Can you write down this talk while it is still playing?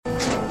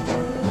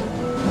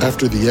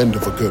After the end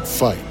of a good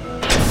fight,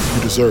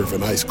 you deserve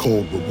an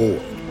ice-cold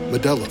reward.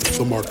 Modelo is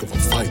the mark of a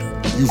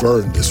fighter. You've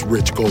earned this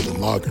rich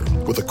golden lager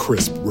with a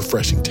crisp,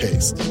 refreshing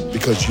taste.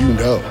 Because you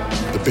know,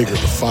 the bigger the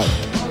fight,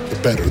 the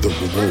better the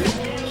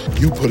reward.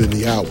 You put in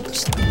the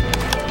hours,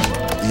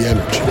 the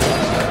energy,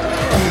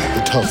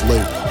 the tough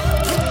labor.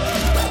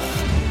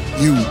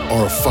 You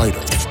are a fighter,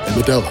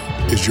 and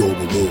Modelo is your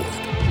reward.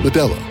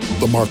 Modelo,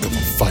 the mark of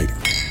a fighter.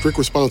 Drink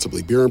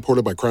responsibly. Beer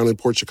imported by Crown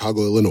Imports,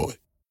 Chicago, Illinois.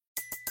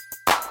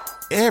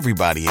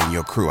 Everybody in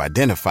your crew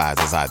identifies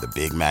as either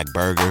Big Mac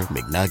Burger,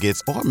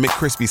 McNuggets, or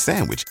McCrispy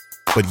Sandwich.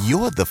 But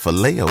you're the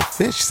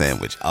Filet-O-Fish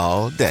Sandwich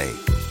all day.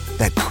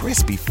 That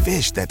crispy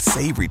fish, that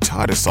savory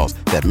tartar sauce,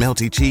 that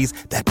melty cheese,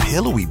 that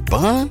pillowy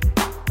bun.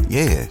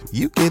 Yeah,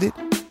 you get it.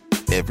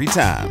 Every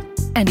time.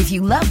 And if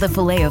you love the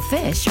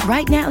Filet-O-Fish,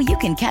 right now you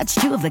can catch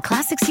two of the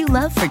classics you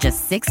love for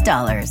just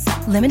 $6.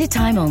 Limited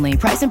time only.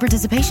 Price and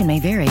participation may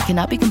vary.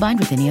 Cannot be combined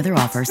with any other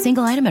offer.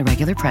 Single item at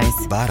regular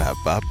price.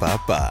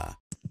 Ba-da-ba-ba-ba.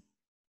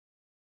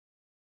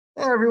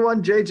 Hey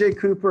everyone, JJ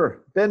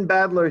Cooper, Ben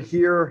Badler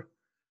here.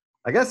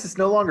 I guess it's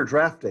no longer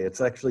draft day.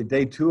 It's actually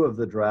day 2 of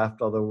the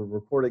draft, although we're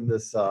recording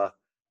this.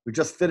 We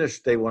just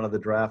finished day 1 of the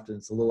draft, and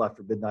it's a little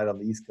after midnight on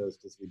the East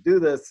Coast as we do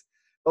this.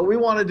 But we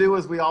want to do,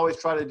 as we always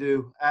try to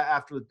do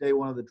after day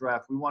 1 of the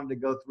draft, we wanted to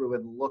go through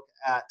and look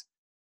at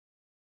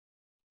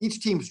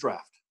each team's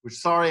draft. Which,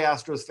 sorry,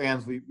 Astros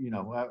fans,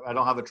 I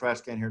don't have a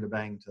trash can here to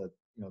bang to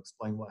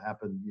explain what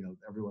happened.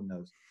 Everyone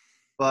knows,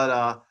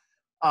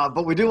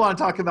 but we do want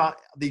to talk about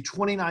the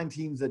 29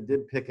 teams that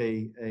did pick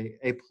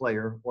a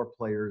player or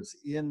players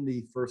in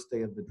the first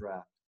day of the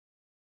draft.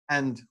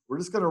 And we're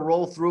just going to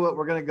roll through it.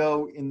 We're going to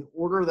go in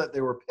order that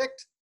they were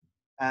picked,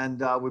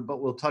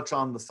 but we'll touch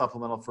on the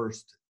supplemental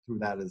first through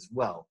that as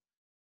well.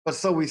 But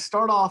so we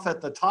start off at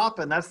the top,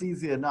 and that's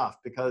easy enough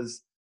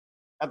because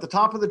at the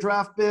top of the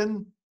draft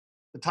bin,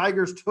 the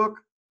Tigers took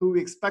who we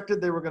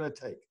expected they were going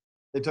to take.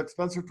 They took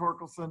Spencer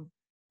Torkelson,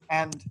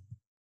 and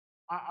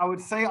I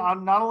would say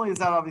not only is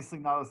that obviously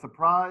not a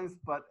surprise,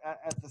 but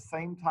at the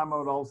same time, I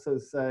would also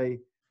say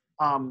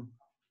not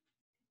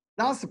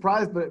a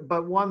surprise,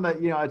 but one that,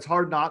 it's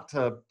hard not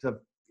to,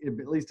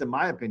 at least in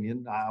my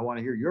opinion, I want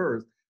to hear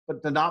yours,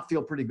 but to not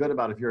feel pretty good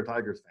about if you're a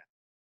Tigers fan.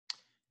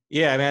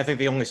 Yeah, I mean, I think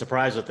the only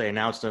surprise that they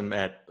announced him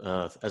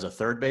as a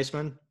third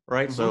baseman,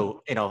 right? Mm-hmm.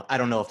 So, I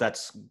don't know if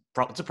it's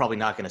probably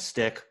not going to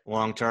stick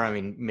long term. I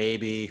mean,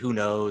 maybe, who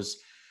knows,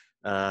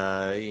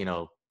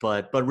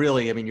 But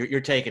really, I mean,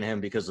 you're taking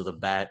him because of the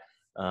bat.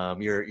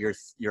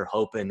 You're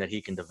hoping that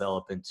he can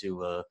develop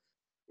into a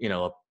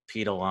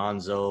Pete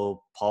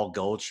Alonso, Paul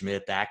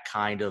Goldschmidt, that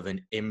kind of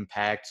an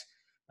impact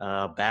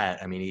bat.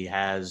 I mean, he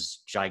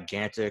has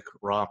gigantic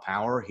raw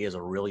power. He has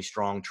a really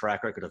strong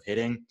track record of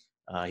hitting.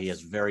 He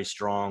has very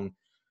strong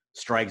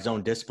strike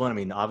zone discipline. I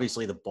mean,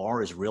 obviously the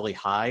bar is really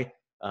high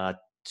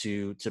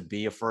to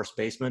be a first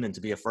baseman and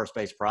to be a first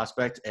base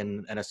prospect,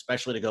 and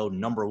especially to go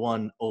number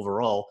 1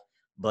 overall.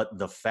 But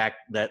the fact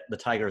that the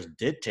Tigers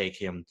did take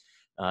him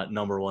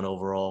number 1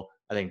 overall,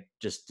 I think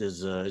just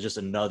is just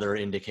another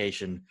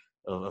indication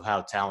of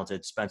how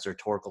talented Spencer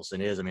Torkelson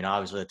is. I mean,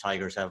 obviously the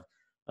Tigers have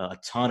a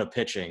ton of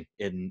pitching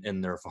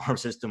in their farm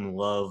system.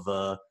 Love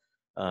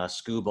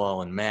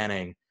Skubal and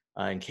Manning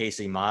and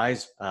Casey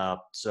Mize.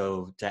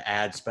 So to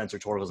add Spencer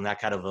Torkelson,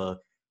 that kind of a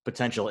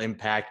potential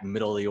impact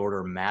middle of the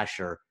order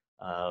masher,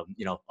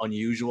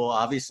 unusual,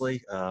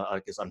 obviously.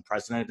 It's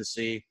unprecedented to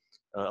see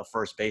a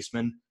first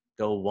baseman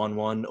go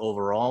 1-1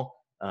 overall,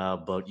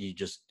 but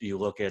you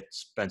look at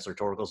Spencer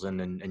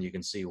Torkelson and you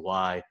can see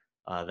why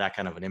that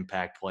kind of an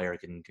impact player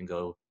can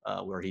go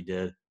where he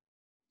did.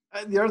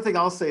 And the other thing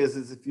I'll say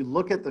is if you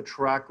look at the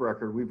track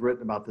record, we've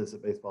written about this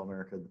at Baseball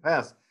America in the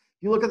past.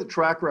 If you look at the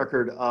track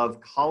record of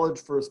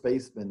college first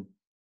basemen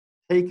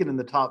taken in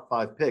the top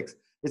 5 picks,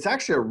 it's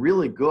actually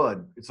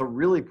it's a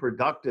really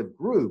productive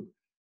group.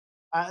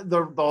 I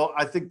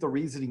think the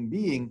reasoning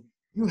being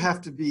you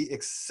have to be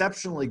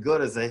exceptionally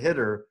good as a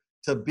hitter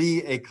to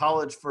be a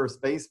college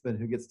first baseman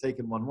who gets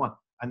taken 1-1.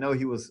 I know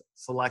he was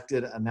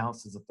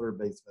announced as a third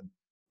baseman.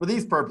 For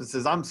these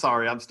purposes, I'm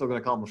sorry, I'm still going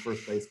to call him a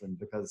first baseman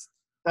because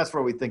that's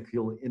where we think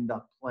he'll end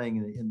up playing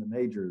in the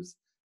majors.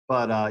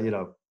 But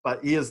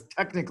he is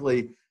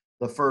technically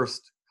the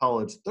first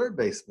college third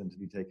baseman to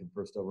be taken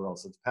first overall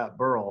since Pat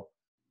Burrell,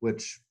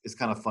 which is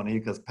kind of funny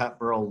because Pat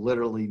Burrell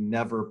literally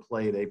never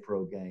played a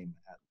pro game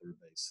at third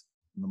base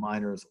in the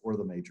minors or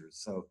the majors.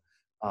 So,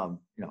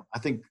 I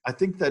think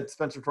that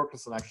Spencer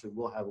Torkelson actually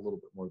will have a little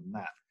bit more than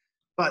that.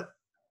 But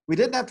we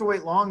didn't have to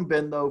wait long,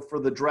 Ben, though, for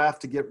the draft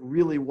to get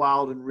really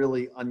wild and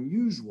really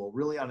unusual,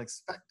 really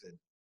unexpected,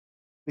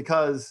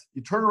 because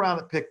you turn around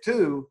at pick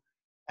 2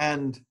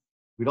 and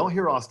we don't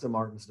hear Austin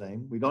Martin's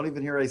name. We don't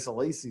even hear Asa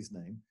Lacy's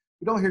name.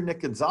 We don't hear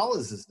Nick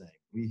Gonzalez's name.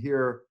 We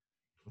hear,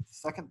 with the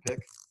second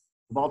pick,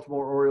 the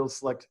Baltimore Orioles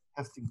select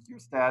Heston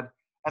Kjerstad.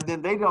 And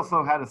then they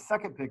also had a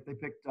second pick. They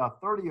picked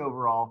 30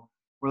 overall,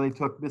 where they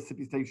took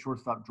Mississippi State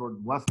shortstop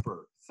Jordan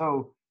Westberg.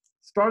 So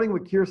starting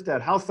with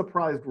Kjerstad, how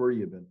surprised were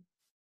you, Ben?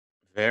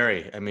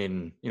 Very. I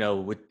mean,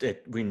 with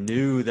it, we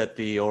knew that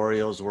the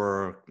Orioles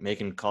were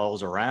making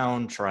calls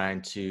around,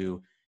 trying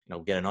to,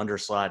 get an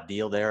underslot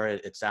deal there.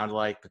 It sounded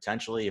like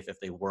potentially if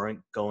they weren't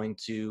going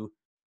to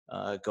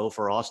go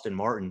for Austin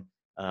Martin.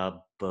 But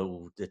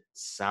it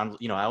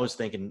sounded, I was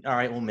thinking, all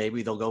right, well,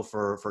 maybe they'll go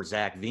for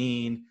Zach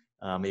Veen.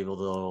 Maybe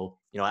they'll,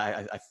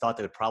 I thought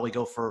they would probably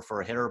go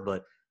for a hitter,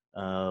 but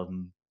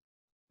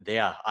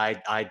yeah,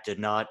 I did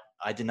not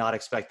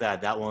expect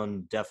that. That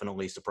one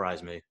definitely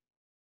surprised me.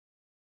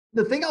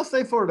 The thing I'll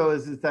say for it, though,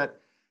 is that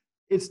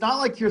it's not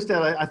like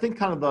Kierstad. I think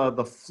kind of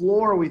the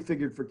floor we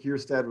figured for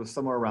Kierstad was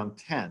somewhere around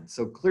 10.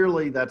 So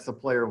clearly that's a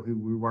player who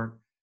we weren't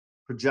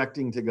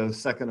projecting to go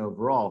second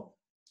overall.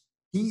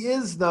 He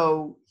is,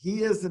 though,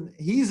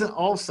 he's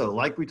also,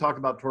 like we talked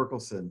about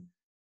Torkelson,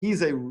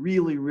 he's a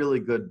really, really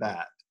good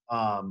bat.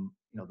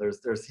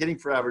 There's hitting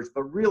for average,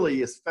 but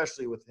really,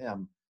 especially with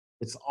him,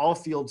 it's all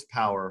fields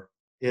power.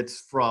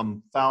 It's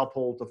from foul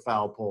pole to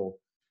foul pole.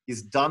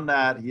 He's done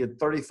that. He had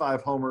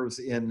 35 homers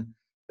in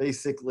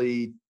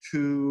basically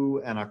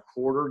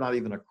 2.25, not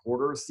even a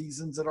quarter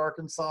seasons at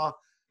Arkansas.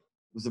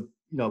 Was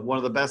one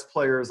of the best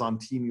players on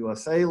Team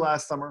USA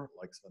last summer,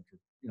 like Spencer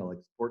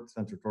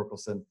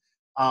Torkelson.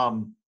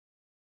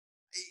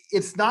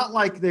 It's not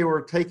like they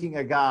were taking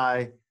a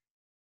guy.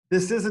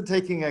 This isn't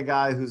taking a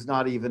guy who's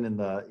not even in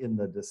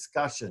the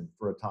discussion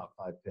for a top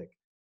 5 pick,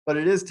 but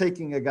it is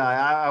taking a guy.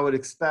 I would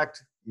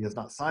expect, he has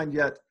not signed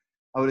yet.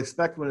 I would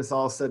expect when it's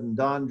all said and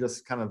done,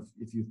 just kind of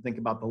if you think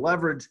about the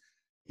leverage,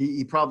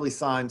 he probably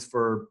signs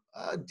for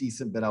a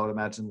decent bit. I would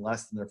imagine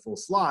less than their full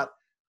slot.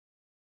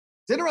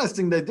 It's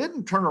interesting they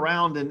didn't turn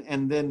around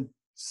and then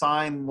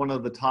sign one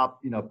of the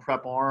top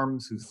prep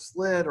arms who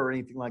slid or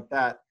anything like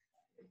that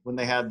when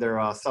they had their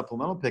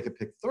supplemental pick at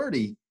pick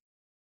 30.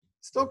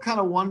 Still kind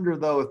of wonder,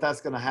 though, if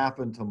that's going to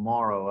happen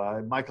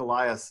tomorrow. Mike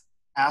Elias,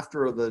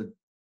 after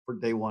for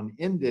day one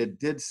ended,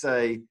 did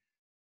say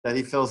that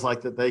he feels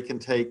like that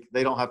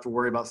they don't have to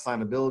worry about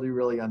signability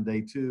really on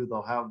day 2.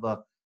 They'll have the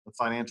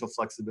financial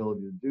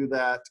flexibility to do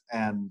that.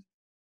 And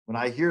when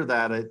I hear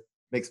that, it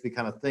makes me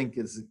kind of think,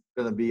 is it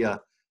going to be a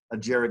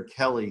Jared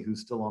Kelly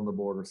who's still on the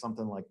board or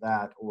something like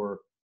that, or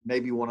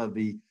maybe one of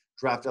the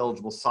draft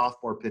eligible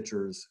sophomore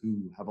pitchers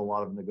who have a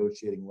lot of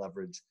negotiating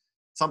leverage,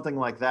 something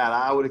like that.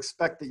 I would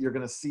expect that you're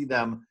going to see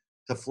them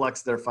to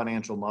flex their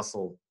financial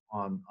muscle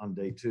on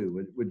day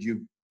 2. Would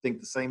you think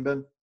the same,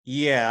 Ben?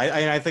 Yeah,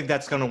 I think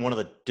that's kind of one of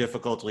the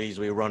difficulties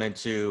we run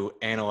into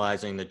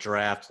analyzing the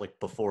draft like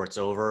before it's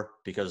over,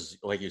 because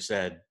like you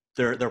said,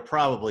 they're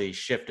probably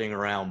shifting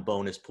around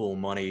bonus pool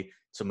money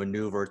to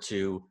maneuver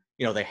to,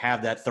 they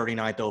have that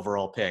 39th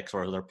overall pick,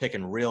 or they're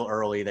picking real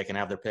early. They can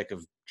have their pick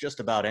of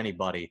just about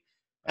anybody.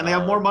 And they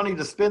have more money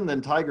to spend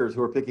than Tigers,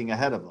 who are picking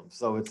ahead of them.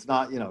 So it's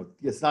not,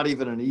 it's not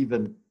even an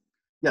even.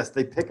 Yes,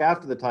 they pick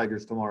after the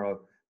Tigers tomorrow,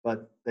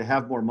 but they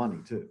have more money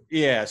too.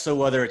 Yeah. So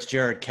whether it's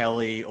Jared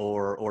Kelly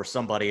or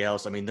somebody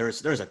else, I mean,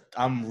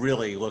 I'm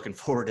really looking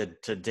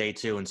forward to day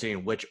 2 and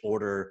seeing which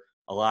order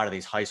a lot of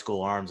these high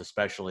school arms,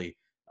 especially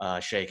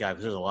shake out,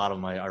 because there's a lot of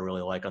them I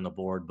really like on the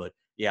board. But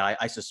yeah,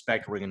 I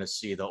suspect we're going to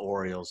see the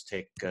Orioles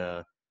take,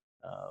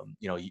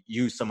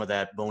 use some of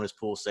that bonus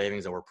pool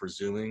savings that we're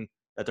presuming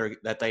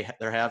that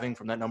they're having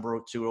from that number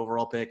 2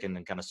 overall pick, and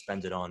then kind of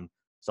spend it on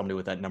somebody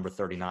with that number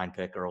 39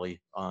 pick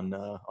early on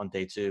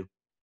day 2.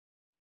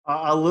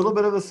 A little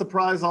bit of a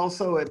surprise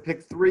also at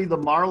pick 3, the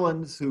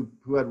Marlins,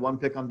 who had 1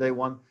 pick on day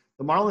 1.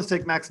 The Marlins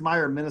take Max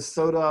Meyer,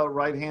 Minnesota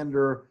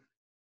right-hander,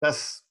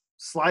 best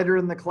slider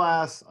in the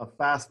class, a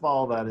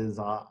fastball that is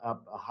a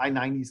high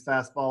 90s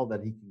fastball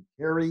that he can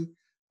carry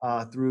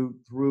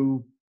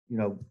through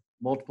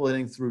multiple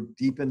innings, through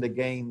deep into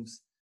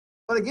games.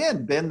 But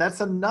again, Ben, that's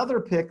another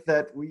pick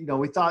that we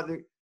thought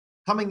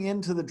coming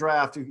into the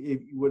draft, it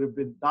would have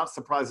been not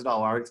surprised at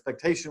all. Our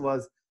expectation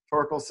was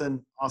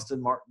Torkelson,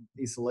 Austin Martin,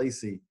 Asa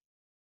Lacy.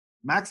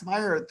 Max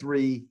Meyer at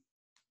 3.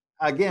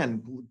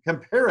 Again,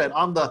 compare it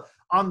on the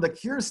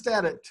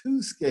Kierstad at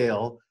 2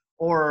 scale,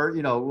 or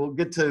we'll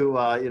get to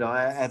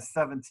at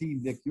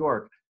 17 Nick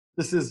York.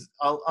 This is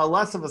a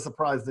less of a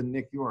surprise than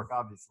Nick York,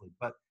 obviously.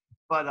 But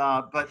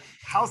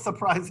how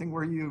surprising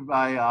were you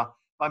by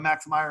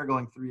Max Meyer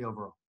going 3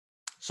 overall?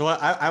 So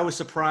I was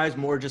surprised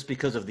more just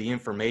because of the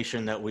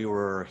information that we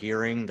were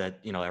hearing, that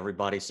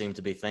everybody seemed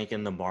to be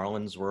thinking the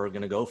Marlins were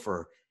going to go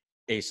for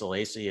Asa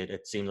Lacy.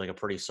 It seemed like a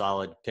pretty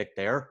solid pick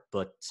there,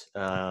 but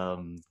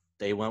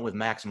they went with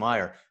Max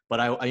Meyer. But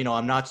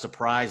I'm not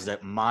surprised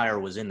that Meyer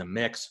was in the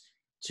mix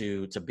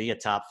to be a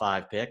top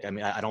 5 pick. I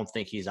mean, I don't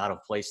think he's out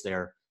of place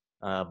there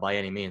by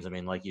any means. I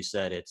mean, like you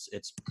said,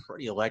 it's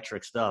pretty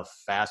electric stuff.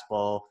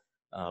 Fastball,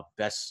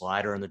 best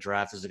slider in the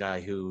draft is a guy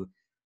who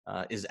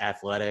is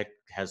athletic,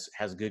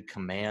 has good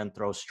command,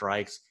 throws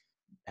strikes,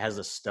 has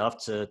the stuff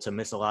to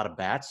miss a lot of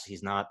bats.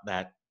 He's not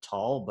that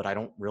tall, but I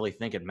don't really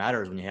think it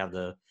matters when you have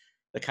the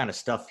kind of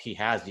stuff he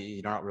has.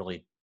 You're not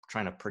really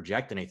trying to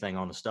project anything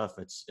on the stuff.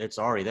 It's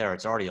already there.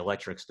 It's already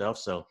electric stuff.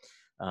 So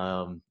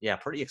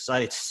pretty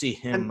excited to see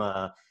him.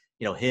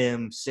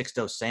 Him,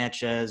 Sixto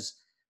Sanchez,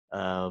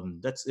 They're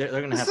going to This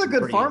have is a some good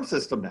pretty. farm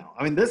system now.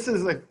 I mean, this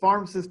is a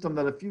farm system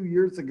that a few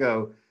years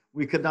ago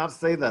we could not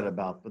say that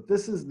about, but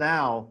this is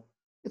now,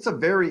 it's a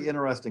very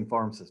interesting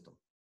farm system.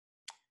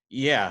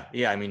 Yeah,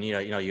 yeah. I mean, you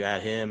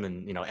add him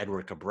and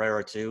Edward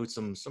Cabrera too.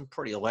 Some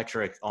pretty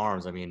electric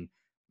arms. I mean,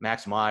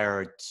 Max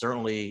Meyer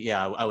certainly.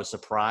 Yeah, I was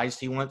surprised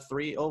he went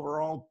 3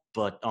 overall,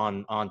 but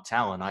on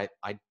talent,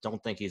 I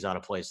don't think he's out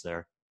of place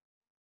there.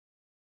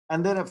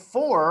 And then at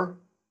 4,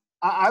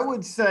 I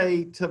would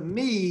say to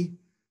me,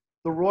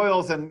 the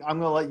Royals, and I'm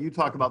going to let you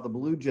talk about the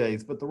Blue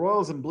Jays, but the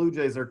Royals and Blue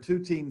Jays are two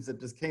teams that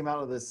just came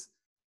out of this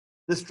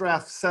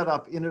draft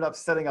setup, ended up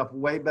setting up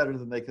way better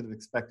than they could have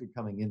expected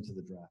coming into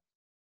the draft.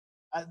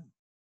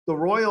 The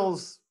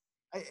Royals,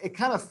 it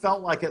kind of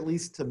felt like, at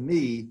least to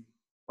me,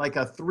 like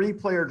a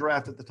 3-player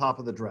draft at the top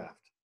of the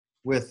draft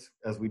with,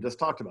 as we just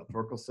talked about,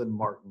 Torkelson,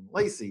 Martin,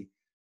 Lacey,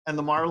 and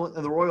the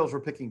Royals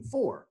were picking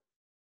 4.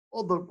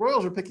 Well, the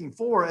Royals are picking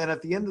 4, and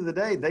at the end of the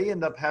day, they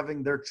end up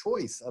having their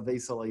choice of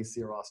Asa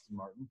Lacey or Austin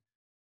Martin.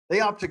 They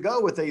opt to go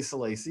with Asa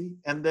Lacey,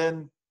 and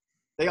then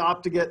they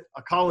opt to get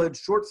a college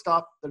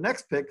shortstop their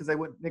next pick because they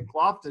went Nick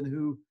Lofton,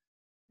 who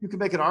you could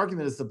make an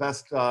argument is the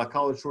best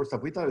college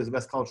shortstop. We thought he was the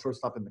best college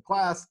shortstop in the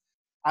class.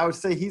 I would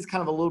say he's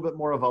kind of a little bit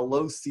more of a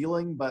low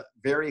ceiling but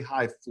very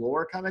high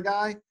floor kind of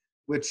guy,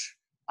 which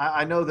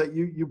I know that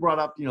you brought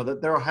up,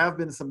 that there have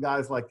been some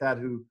guys like that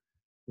who,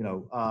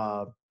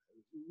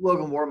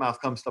 Logan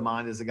Warmouth comes to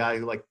mind as a guy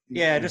who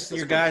Just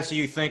your guys who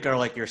you think are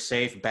like your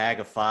safe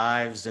bag of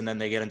 5s, and then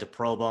they get into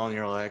pro ball, and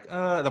you're like,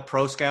 the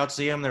pro scouts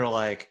see them, they're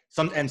like,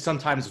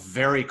 sometimes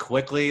very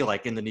quickly,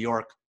 like in the New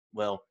York,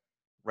 well,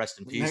 rest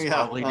in peace,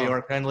 probably New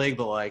York Penn League,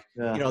 but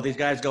these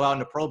guys go out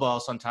into pro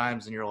ball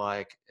sometimes, and you're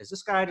like, is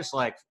this guy just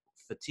like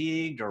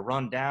fatigued or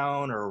run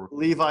down or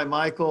Levi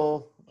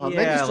Michael?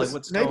 Maybe it's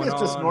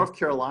just North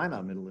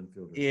Carolina middle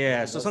infielder.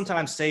 Yeah, so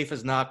sometimes safe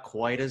is not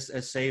quite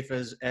as safe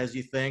as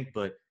you think,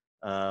 but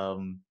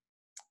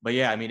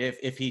yeah, I mean,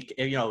 if he,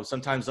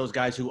 sometimes those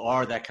guys who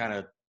are that kind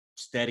of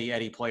steady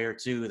Eddie player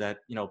too, that,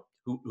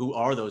 who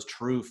are those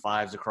true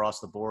 5s across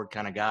the board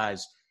kind of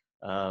guys,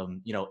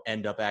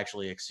 end up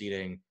actually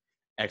exceeding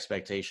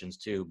expectations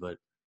too. But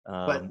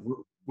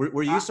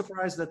were you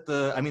surprised that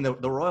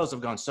the Royals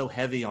have gone so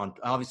heavy on,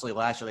 obviously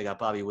last year they got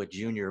Bobby Witt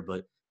Jr.,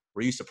 but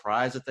were you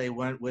surprised that they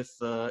went with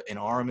an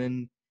arm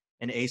and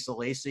Asa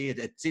Lacey?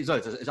 It seems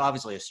like it's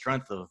obviously a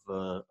strength of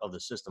the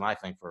system, I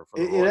think, for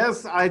the Royals. It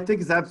is. I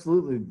think it's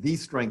absolutely the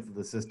strength of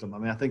the system. I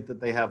mean, I think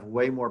that they have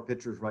way more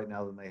pitchers right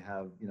now than they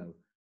have,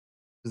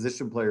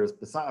 position players.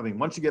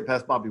 Once you get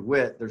past Bobby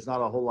Witt, there's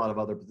not a whole lot of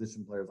other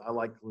position players. I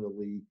like Khalil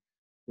Lee.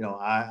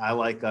 I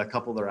like a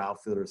couple of their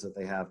outfielders that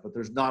they have, but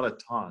there's not a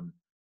ton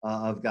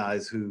of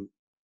guys who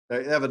 –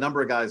 they have a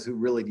number of guys who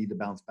really need to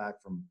bounce back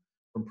from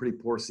pretty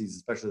poor seasons,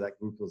 especially that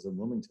group was in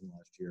Wilmington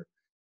last year.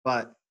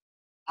 But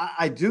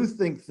I do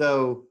think,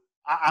 though,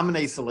 I'm an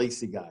Asa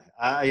Lacey guy.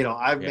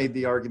 I've made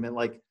the argument,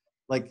 like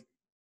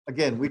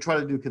again, we try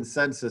to do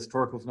consensus.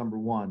 Torkel's number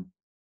 1,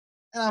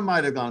 and I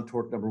might have gone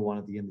Torque number 1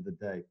 at the end of the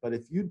day. But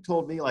if you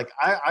told me,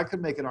 I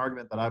could make an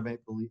argument that I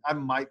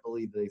might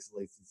believe that Asa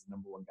Lacey is the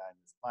number 1 guy in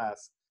this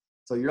class.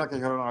 So you're not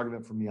going to hear an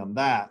argument from me on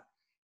that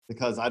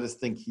because I just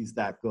think he's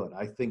that good.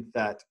 I think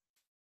that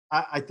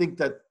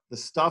the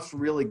stuff's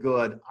really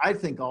good. I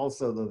think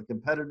also the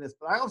competitiveness,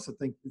 but I also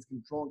think his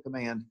control and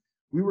command.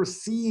 We were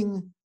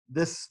seeing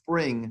this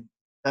spring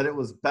that it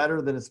was better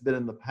than it's been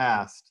in the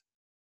past.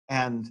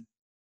 And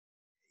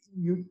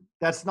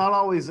that's not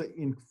always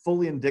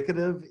fully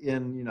indicative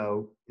in,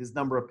 his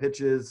number of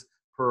pitches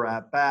per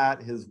at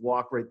bat, his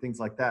walk rate, things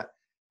like that.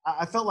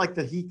 I felt like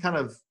that he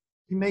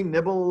may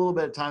nibble a little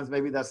bit at times.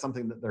 Maybe that's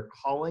something that they're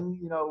calling,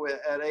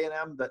 at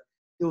A&M, that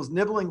it was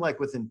nibbling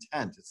with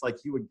intent. It's like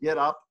he would get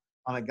up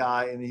on a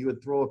guy and he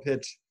would throw a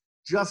pitch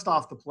just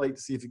off the plate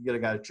to see if he could get a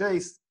guy to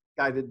chase.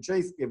 Guy didn't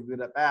chase, gave a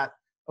good at bat.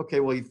 Okay,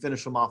 well, you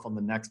finish him off on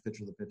the next pitch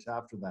or the pitch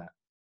after that.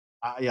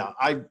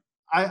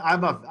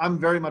 I'm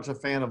very much a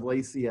fan of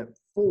Lacey at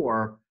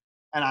 4,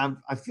 and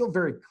I feel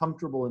very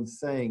comfortable in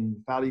saying,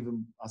 without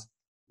even us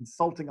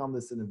consulting on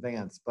this in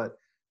advance, but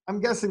I'm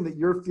guessing that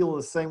you're feeling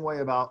the same way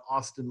about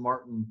Austin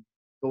Martin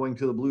going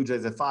to the Blue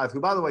Jays at 5,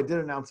 who, by the way, did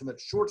announce him at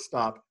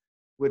shortstop,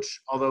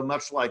 which, although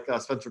much like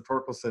Spencer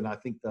Torkelson, I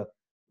think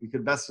we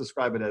could best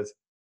describe it as,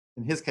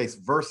 in his case,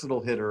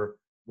 versatile hitter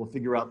will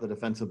figure out the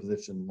defensive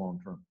position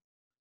long term.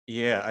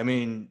 Yeah, I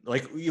mean,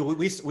 we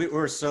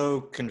were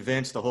so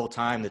convinced the whole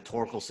time that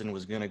Torkelson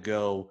was going to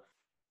go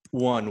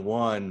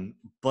 1-1,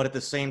 but at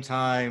the same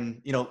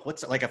time,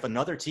 if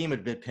another team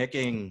had been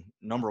picking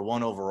number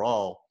 1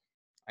 overall,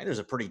 I think there's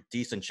a pretty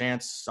decent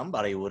chance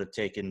somebody would have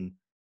taken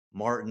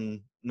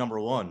Martin number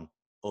 1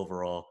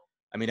 overall.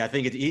 I mean, I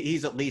think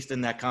he's at least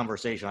in that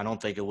conversation. I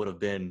don't think it would have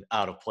been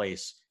out of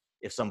place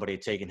if somebody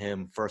had taken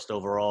him first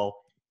overall.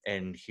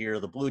 And here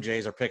the Blue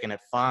Jays are picking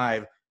at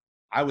 5.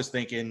 I was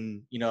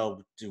thinking,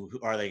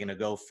 are they going to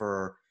go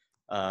for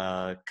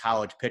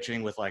college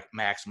pitching with like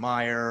Max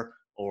Meyer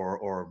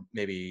or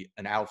maybe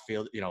an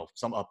outfield,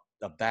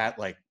 a bat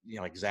like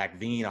Zach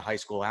Veen, a high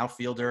school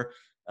outfielder,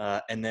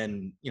 and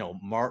then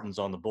Martin's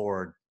on the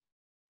board.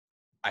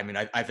 I mean,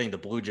 I think the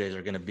Blue Jays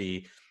are going to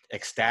be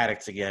ecstatic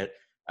to get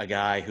a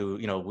guy who,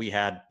 we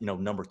had,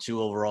 number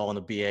 2 overall in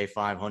the BA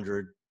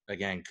 500.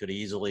 Again, could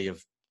easily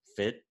have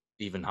fit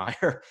even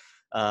higher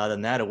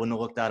than that. It wouldn't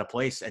have looked out of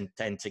place. And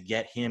to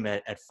get him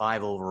at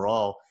 5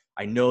 overall,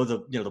 I know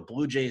the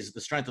Blue Jays,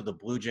 the strength of the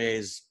Blue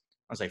Jays,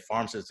 I say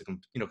farm system,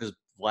 because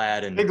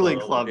Vlad and Big league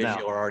club now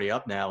are already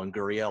up now, and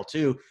Gurriel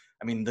too.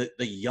 I mean, the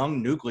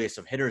young nucleus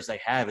of hitters they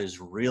have is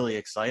really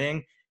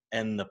exciting,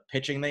 and the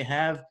pitching they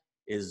have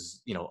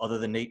is, other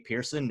than Nate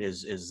Pearson,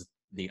 is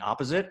the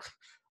opposite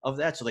of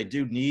that. So they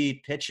do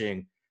need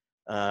pitching,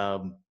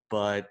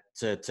 but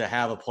to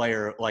have a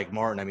player like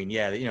Martin, I mean,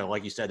 yeah,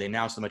 like you said, they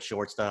announced him at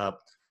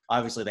shortstop.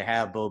 Obviously, they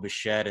have Bo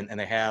Bichette, and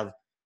they have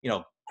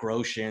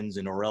Groshans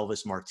and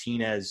Orelvis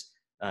Martinez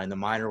in the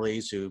minor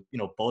leagues, who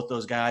both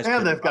those guys.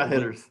 And they've got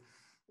hitters.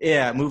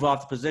 Yeah, move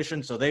off the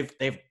position. So they've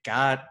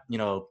got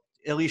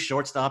at least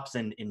shortstops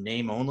in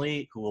name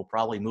only who will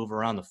probably move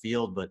around the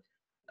field. But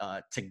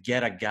to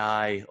get a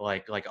guy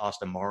like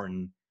Austin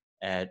Martin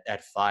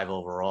at 5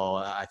 overall,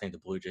 I think the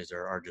Blue Jays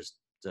are just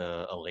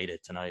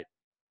elated tonight.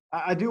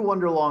 I do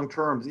wonder long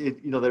term.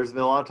 There's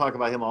been a lot of talk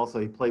about him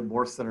also. He played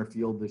more center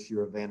field this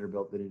year at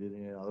Vanderbilt than he did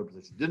in any other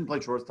position. Didn't play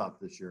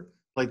shortstop this year.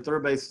 Played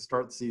third base to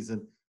start the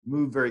season.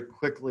 Moved very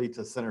quickly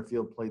to center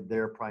field. Played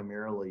there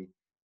primarily,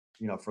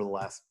 for the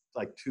last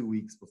 2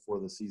 weeks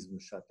before the season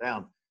was shut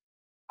down.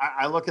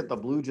 I look at the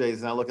Blue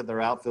Jays and I look at their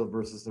outfield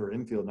versus their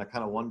infield, and I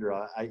kind of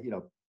wonder,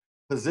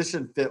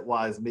 position fit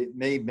wise,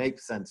 may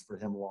make sense for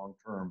him long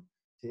term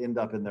to end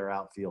up in their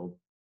outfield.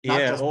 Not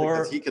just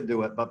because he could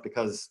do it, but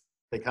because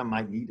they kind of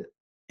might need it.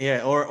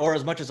 Yeah, or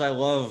as much as I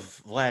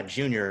love Vlad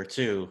Jr.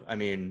 too, I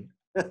mean,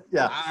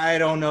 yeah, I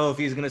don't know if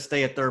he's going to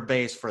stay at third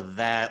base for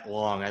that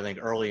long. I think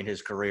early in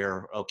his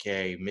career,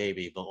 okay,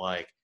 maybe,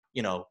 but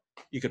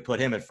you could put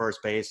him at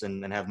first base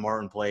and have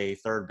Martin play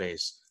third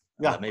base.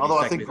 Yeah, although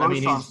I think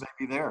Groshans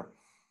may be there.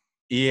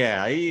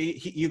 Yeah,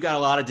 you got a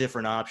lot of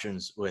different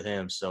options with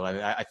him. So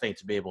I think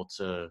to be able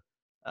to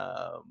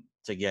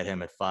get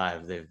him at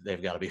 5,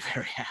 they've got to be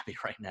very happy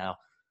right now.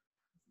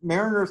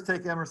 Mariners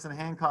take Emerson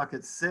Hancock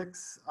at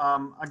 6.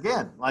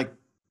 Again,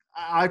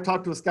 I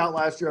talked to a scout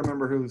last year. I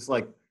remember who's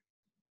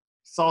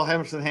saw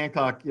Emerson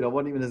Hancock,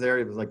 wasn't even his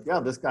area. It was like, yeah,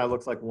 this guy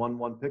looks like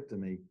 1-1 pick to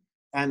me.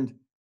 And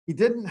he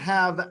didn't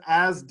have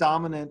as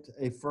dominant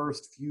a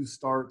first few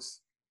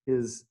starts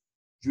his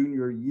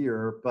junior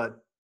year,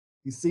 but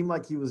he seemed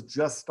like he was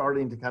just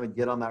starting to kind of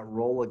get on that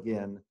roll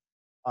again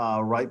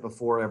right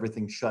before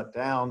everything shut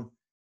down.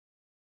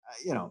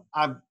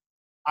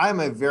 I'm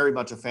a very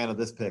much a fan of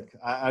this pick.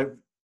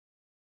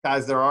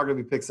 Guys, there are going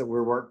to be picks that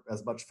we weren't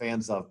as much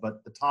fans of,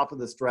 but the top of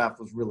this draft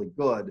was really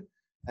good.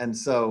 And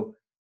so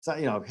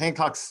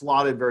Hancock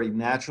slotted very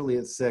naturally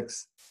at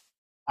 6.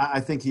 I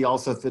think he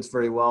also fits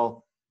very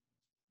well.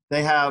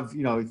 They have,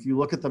 if you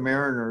look at the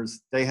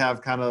Mariners, they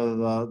have kind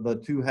of the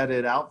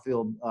 2-headed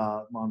outfield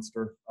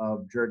monster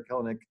of Jared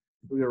Kelenic,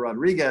 Julio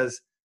Rodriguez.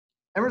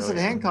 Emerson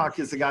Hancock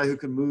is a guy who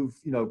can move,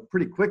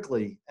 pretty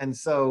quickly. And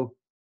so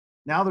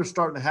now they're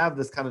starting to have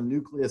this kind of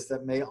nucleus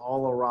that may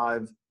all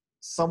arrive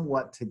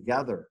somewhat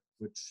together,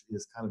 which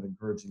is kind of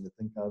encouraging to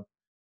think of,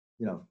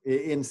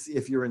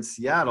 if you're in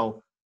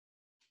Seattle.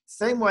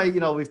 Same way,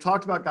 we've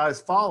talked about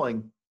guys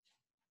falling.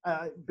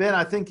 Ben,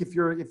 I think if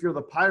you're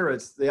the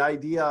Pirates, the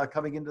idea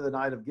coming into the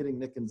night of getting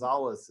Nick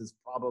Gonzalez is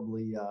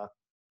probably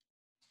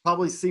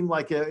seemed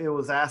like it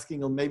was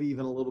asking maybe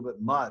even a little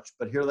bit much.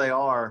 But here they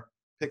are,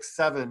 pick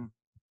 7.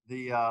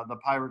 The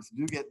Pirates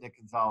do get Nick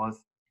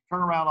Gonzalez.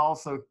 Turn around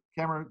also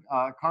Carmen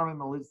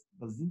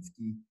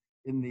Mazinski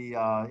in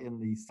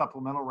the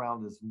supplemental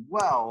round as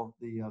well,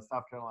 the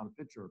South Carolina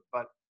pitcher.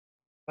 But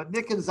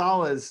Nick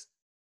Gonzalez,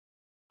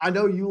 I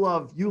know you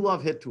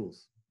love hit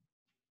tools.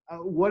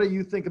 What do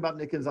you think about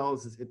Nick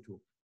Gonzalez's hit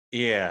tool?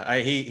 Yeah,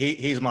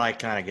 he's my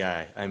kind of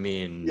guy. I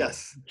mean,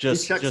 yes,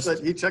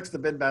 he checks the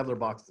Ben Badler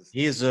boxes.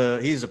 He's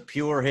a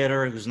pure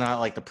hitter who's not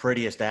like the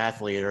prettiest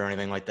athlete or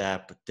anything like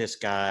that. But this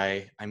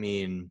guy, I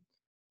mean,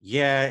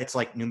 yeah, it's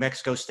like New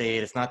Mexico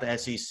State. It's not the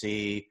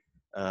SEC.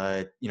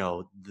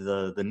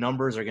 The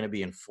numbers are going to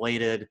be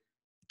inflated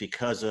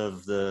because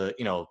of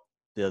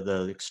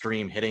the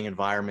extreme hitting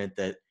environment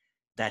that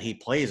he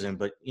plays in.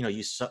 But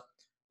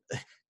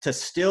to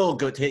still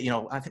go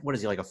to I think, what is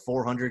he, like a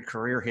 400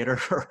 career hitter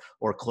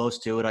or close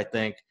to it? I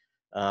think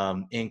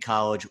in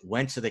college,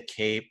 went to the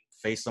Cape,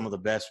 faced some of the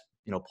best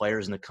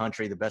players in the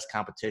country, the best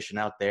competition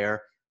out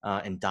there,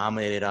 and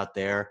dominated out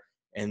there.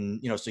 And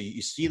so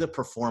you see the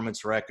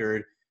performance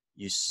record.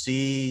 You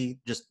see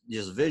just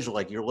visual,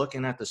 like you're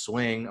looking at the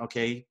swing.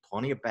 Okay,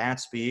 plenty of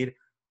bat speed,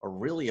 a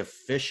really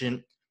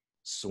efficient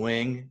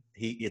swing.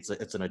 It's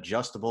an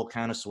adjustable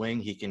kind of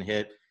swing. He can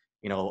hit,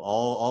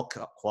 all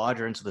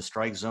quadrants of the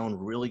strike zone.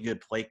 Really good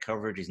plate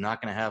coverage. He's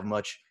not going to have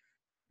much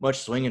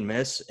swing and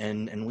miss.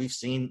 And we've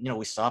seen,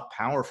 we saw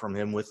power from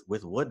him with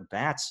wood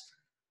bats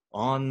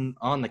on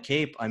the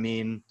Cape. I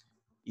mean,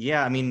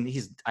 yeah, I mean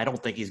I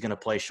don't think he's going to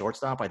play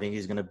shortstop. I think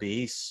he's going to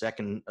be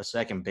a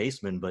second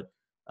baseman. But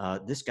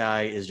this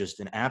guy is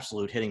just an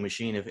absolute hitting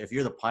machine. If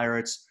you're the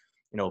Pirates,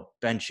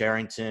 Ben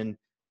Cherington,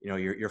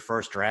 your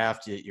first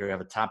draft, you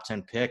have a top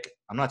 10 pick.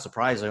 I'm not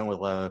surprised they went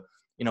with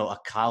a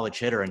college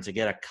hitter, and to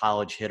get a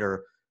college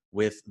hitter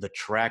with the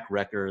track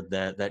record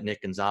that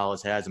Nick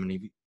Gonzalez has. I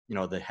mean,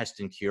 the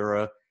Heston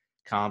Cura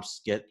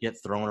comps get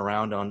thrown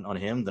around on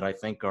him that I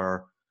think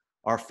are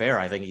fair.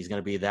 I think he's going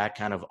to be that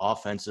kind of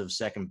offensive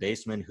second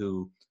baseman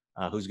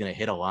who's going to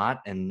hit a lot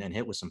and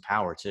hit with some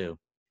power too.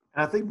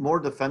 And I think more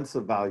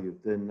defensive value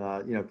than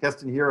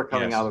Keston Hira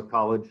coming out of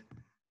college.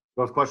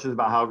 There was questions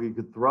about how he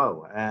could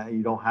throw.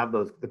 You don't have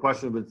those. The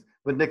question with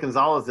Nick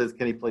Gonzalez is,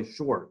 can he play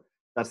short?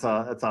 That's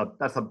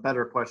a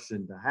better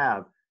question to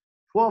have.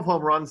 12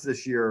 home runs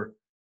this year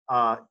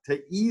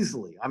to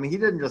easily. I mean, he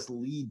didn't just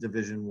lead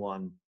Division I,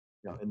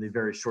 in the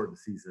very short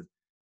season.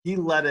 He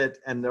led it,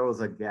 and there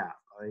was a gap.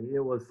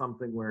 It was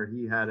something where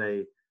he had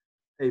a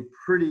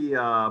pretty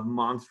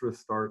monstrous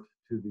start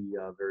to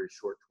the very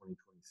short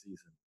 2020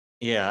 season.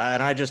 Yeah,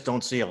 and I just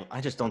don't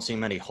see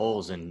many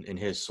holes in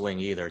his swing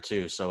either,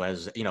 too. So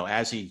as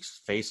he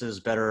faces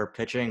better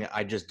pitching,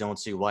 I just don't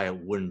see why it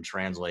wouldn't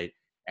translate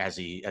as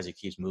he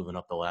keeps moving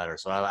up the ladder.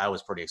 So I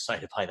was pretty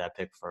excited by that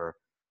pick for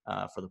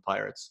the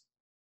Pirates.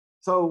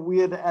 So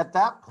at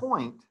that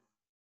point,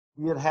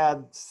 we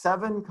had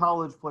 7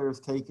 college players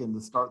taken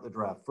to start the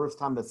draft. First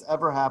time that's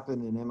ever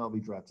happened in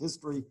MLB draft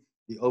history,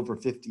 the over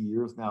 50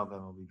 years now of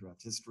MLB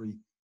draft history,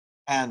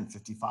 and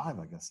 55,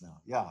 I guess now.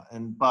 Yeah,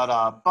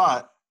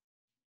 but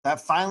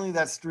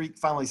that streak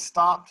finally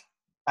stopped.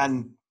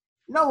 And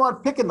you know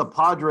what? Picking the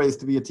Padres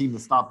to be a team to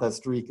stop that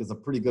streak is a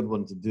pretty good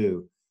one to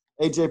do.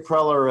 AJ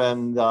Preller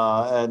and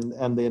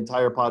the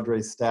entire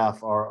Padres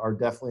staff are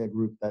definitely a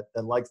group that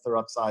likes their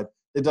upside.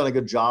 They've done a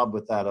good job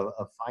with that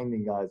of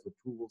finding guys with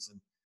tools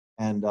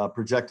and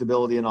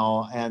projectability and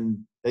all. And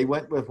they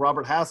went with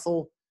Robert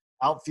Hassel,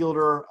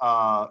 outfielder,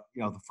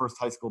 the first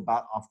high school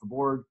bat off the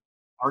board,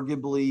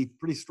 arguably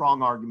pretty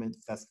strong argument,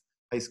 best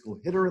high school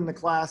hitter in the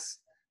class.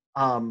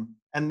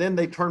 And then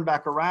they turn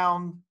back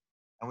around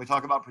and we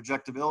talk about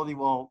projectability.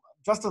 Well,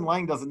 Justin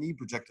Lang doesn't need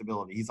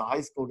projectability. He's a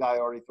high school guy,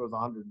 already throws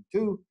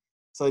 102.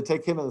 So they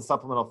take him in the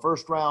supplemental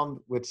first round,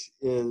 which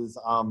is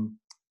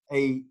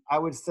I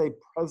would say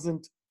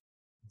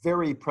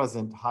very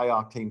present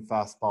high-octane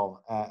fastball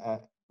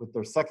with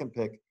their second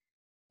pick.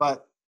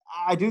 But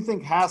I do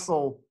think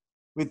Hassel,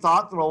 we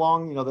thought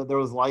along, that there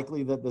was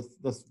likely that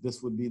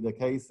this would be the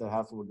case, that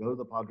Hassel would go to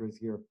the Padres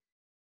here.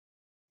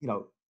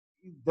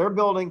 They're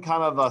building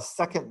kind of a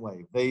second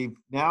wave. They've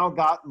now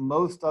got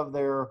most of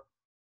their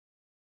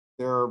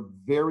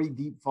very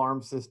deep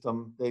farm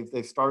system.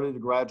 They've started to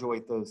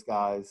graduate those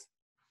guys.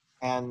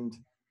 And,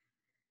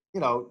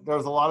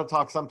 there's a lot of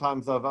talk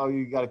sometimes of, oh,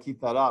 you got to keep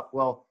that up.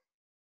 Well,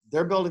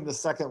 they're building the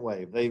second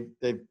wave.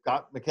 They've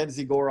got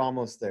Mackenzie Gore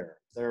almost there.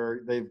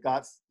 They've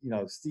got,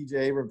 C.J.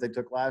 Abrams they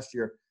took last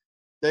year.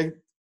 They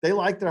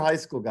like their high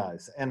school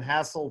guys, and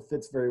Hassel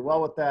fits very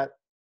well with that.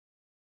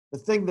 The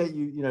thing that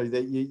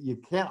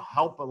you can't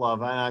help but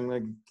love, and I'm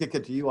going to kick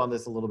it to you on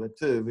this a little bit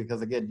too,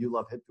 because again, you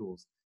love hit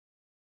tools.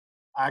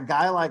 A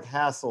guy like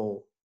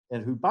Hassel,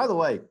 and who, by the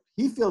way,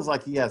 he feels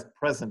like he has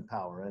present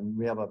power, and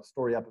we have a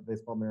story up at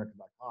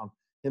baseballamerica.com,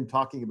 him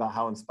talking about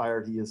how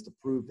inspired he is to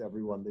prove to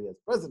everyone that he has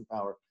present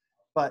power.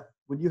 But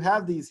when you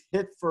have these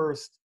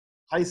hit-first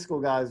high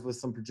school guys with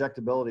some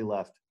projectability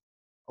left,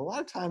 a lot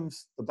of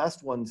times the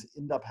best ones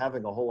end up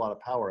having a whole lot of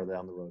power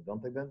down the road,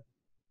 don't they, Ben?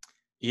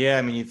 Yeah,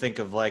 I mean, you think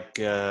of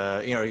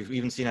you've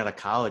even seen out of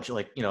college,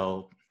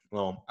 well,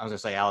 I was going to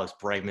say Alex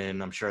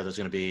Bregman. I'm sure there's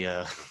going to be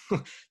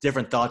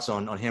different thoughts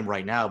on him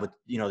right now. But,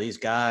 these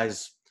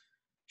guys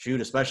shoot,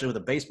 especially with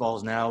the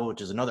baseballs now, which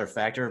is another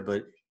factor.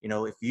 But,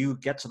 if you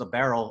get to the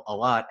barrel a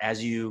lot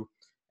as you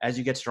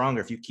get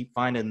stronger, if you keep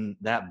finding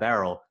that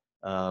barrel,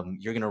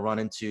 you're going to run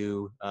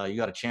into you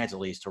got a chance at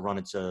least to run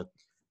into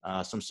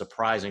some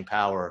surprising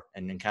power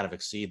and kind of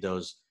exceed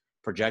those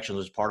projections,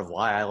 which is part of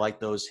why I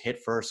like those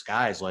hit-first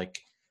guys like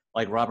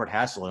Robert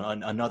Hassel,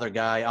 another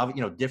guy,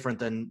 different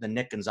than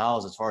Nick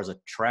Gonzalez as far as a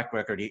track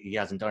record. He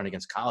hasn't done it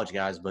against college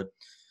guys, but,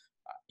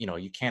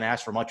 you can't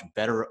ask for much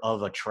better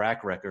of a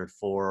track record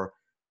for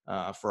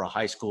a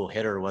high school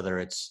hitter, whether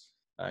it's,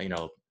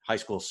 high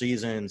school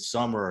season,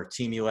 summer,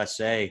 Team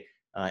USA,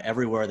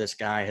 everywhere this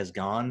guy has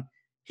gone,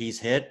 he's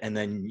hit. And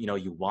then,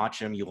 you watch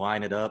him, you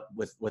line it up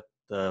with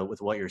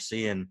what you're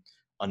seeing,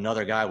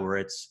 another guy where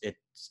it's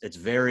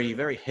very,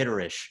 very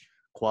hitterish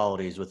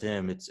qualities with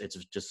him. It's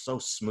just so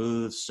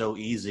smooth, so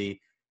easy,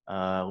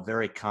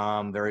 very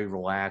calm, very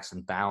relaxed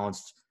and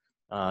balanced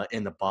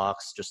in the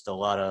box. Just a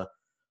lot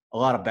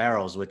of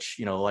barrels, which,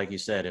 like you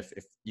said, if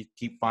you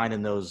keep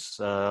finding those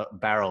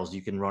barrels,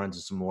 you can run into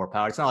some more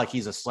power. It's not like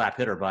he's a slap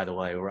hitter, by the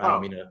way. I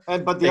don't mean to.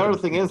 But the other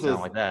thing is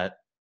like that.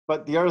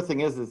 But the other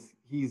thing is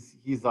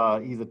he's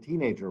a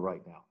teenager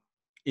right now.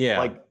 Yeah.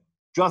 Like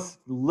just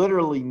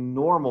literally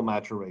normal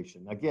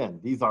maturation. Again,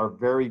 these are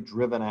very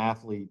driven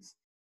athletes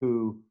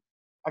who,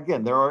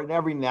 again,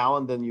 every now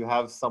and then you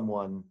have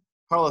someone.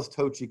 Carlos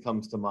Tocci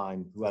comes to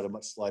mind, who had a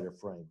much slighter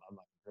frame. I'm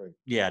not comparing.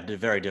 Yeah,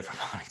 very different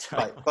body type.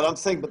 Right, but I'm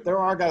saying, there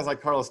are guys like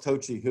Carlos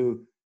Tocci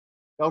who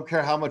don't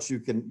care how much you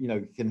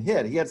can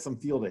hit. He had some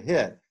feel to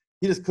hit,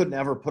 he just couldn't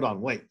ever put on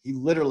weight. He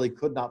literally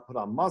could not put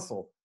on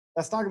muscle.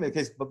 That's not going to be the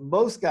case. But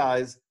most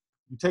guys,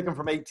 you take them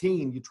from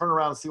 18, you turn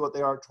around and see what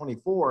they are at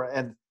 24,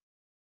 and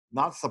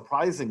not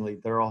surprisingly,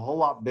 they're a whole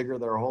lot bigger.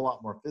 They're a whole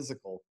lot more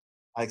physical.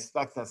 I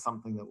expect that's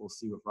something that we'll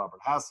see with Robert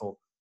Hassel.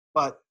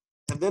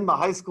 And then the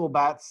high school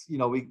bats,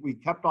 we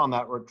kept on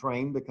that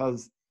train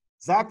because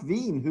Zach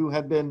Veen, who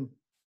had been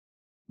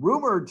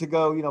rumored to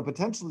go,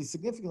 potentially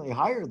significantly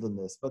higher than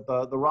this, but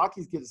the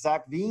Rockies get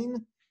Zach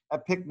Veen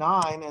at pick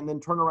 9 and then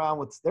turn around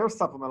with their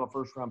supplemental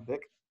first-round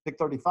pick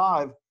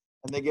 35,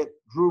 and they get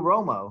Drew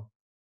Romo.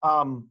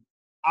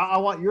 I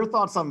want your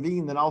thoughts on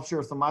Veen, then I'll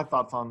share some of my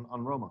thoughts on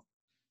Romo.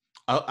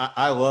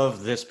 I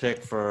love this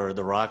pick for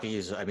the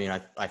Rockies. I mean,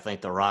 I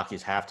think the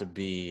Rockies have to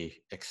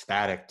be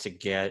ecstatic to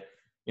get,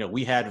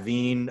 we had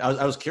Veen.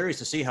 I was curious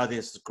to see how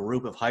this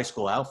group of high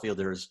school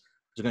outfielders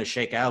was going to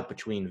shake out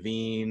between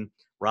Veen,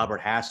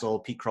 Robert Hassel,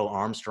 Pete Crow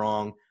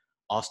Armstrong,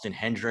 Austin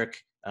Hendrick.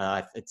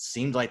 It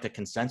seemed like the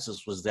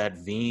consensus was that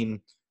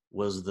Veen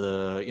was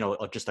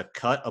just a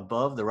cut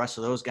above the rest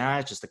of those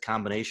guys, just a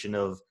combination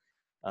of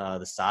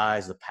the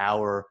size, the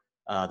power,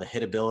 the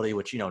hitability,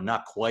 which,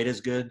 not quite as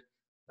good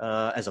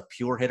as a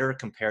pure hitter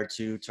compared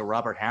to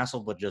Robert Hassel,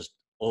 but just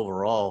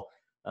overall,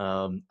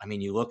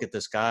 you look at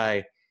this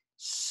guy,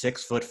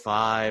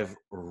 6'5",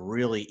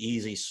 really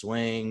easy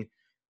swing,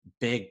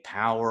 big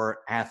power,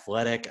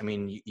 athletic. I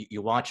mean,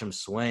 you watch him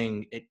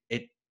swing,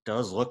 it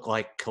does look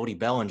like Cody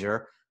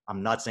Bellinger.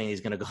 I'm not saying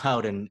he's going to go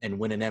out and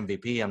win an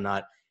MVP. I'm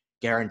not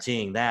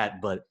guaranteeing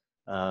that, but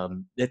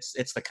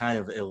it's the kind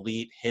of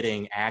elite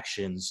hitting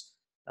actions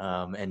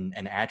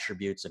and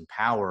attributes and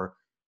power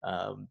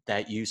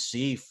that you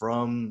see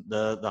from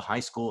the high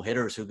school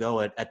hitters who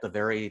go at the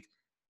very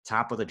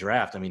top of the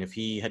draft. I mean, if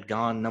he had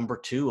gone number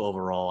 2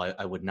 overall,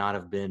 I would not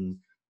have been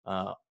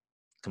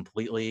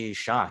completely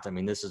shocked. I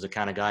mean, this is the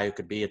kind of guy who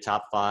could be a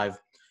top 5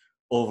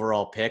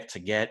 overall pick. To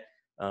get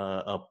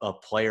a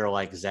player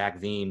like Zach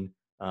Veen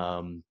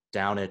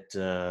down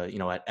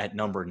at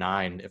number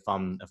 9. If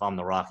I'm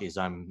the Rockies,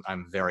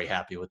 I'm very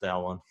happy with that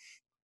one.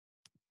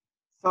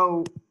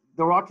 So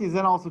the Rockies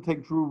then also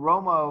take Drew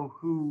Romo,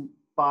 who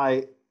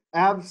by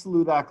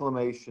absolute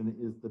acclamation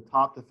is the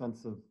top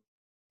defensive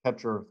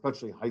catcher,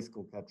 especially high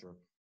school catcher,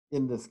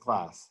 in this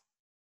class.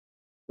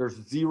 There's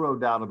zero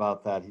doubt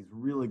about that. He's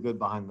really good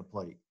behind the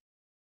plate.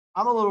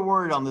 I'm a little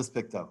worried on this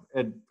pick, though,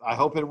 and I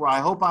hope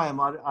I am.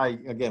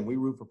 Again, we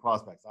root for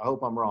prospects. I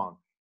hope I'm wrong,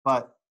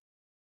 but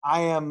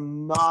I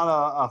am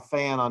not a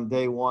fan on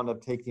day one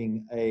of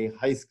taking a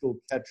high school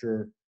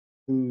catcher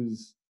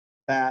whose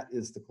bat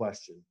is the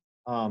question.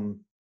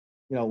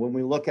 When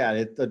we look at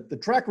it, the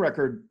track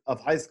record of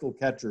high school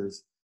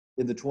catchers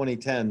in the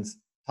 2010s,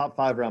 top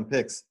 5-round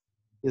picks,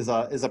 is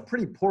a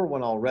pretty poor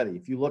one already.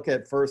 If you look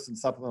at first and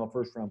supplemental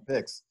first-round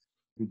picks,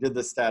 we did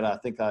this stat. I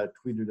think I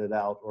tweeted it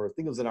out, or I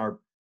think it was in our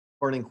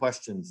Burning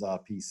Questions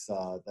piece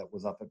that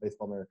was up at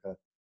Baseball America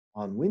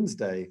on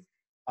Wednesday.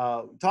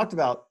 We talked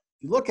about,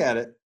 if you look at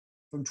it,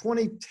 from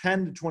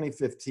 2010 to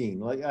 2015,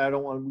 like I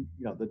don't want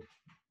the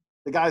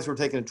guys who were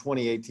taken in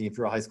 2018, if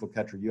you're a high school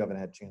catcher, you haven't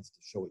had a chance to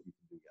show what you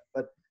can do yet.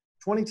 But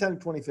 2010 to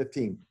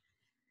 2015,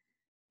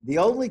 the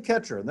only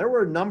catcher, and there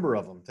were a number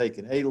of them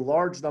taken, a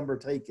large number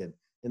taken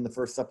in the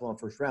first supplemental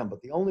first round,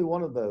 but the only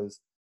one of those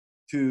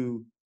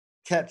to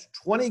catch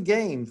 20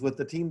 games with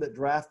the team that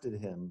drafted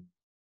him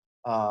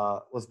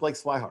was Blake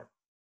Swihart.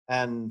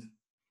 And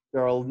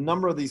there are a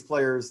number of these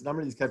players, a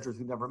number of these catchers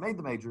who never made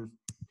the majors.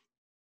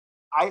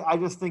 I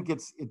just think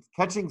it's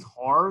catching's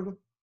hard.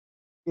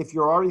 If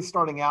you're already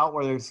starting out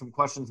where there's some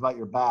questions about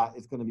your bat,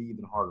 it's going to be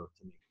even harder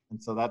to me.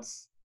 And so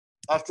that's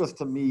just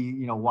to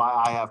me,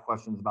 why I have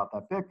questions about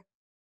that pick.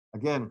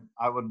 Again,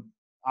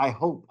 I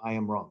hope I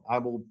am wrong. I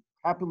will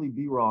happily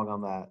be wrong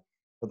on that.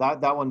 But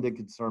that one did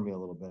concern me a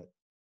little bit.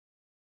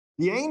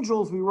 The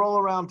Angels, we roll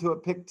around to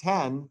at pick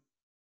 10.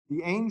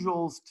 The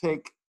Angels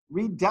take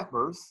Reed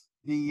Detmers,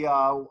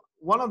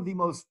 one of the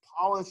most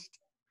polished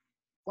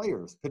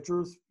players,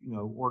 pitchers,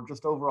 or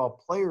just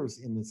overall players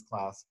in this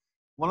class.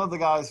 One of the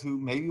guys who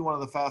maybe one of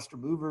the faster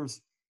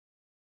movers.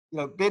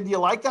 Ben, do you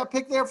like that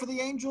pick there for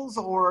the Angels,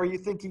 or are you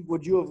thinking,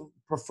 would you have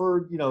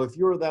preferred, if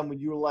you were them,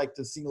 would you like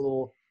to see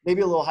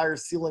maybe a little higher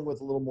ceiling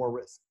with a little more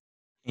risk?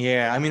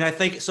 Yeah, I mean, I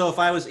think so. If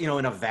I was,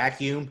 in a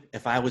vacuum,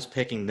 if I was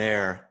picking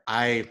there,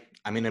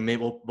 and maybe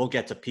we'll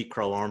get to Pete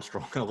Crow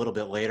Armstrong a little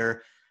bit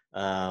later.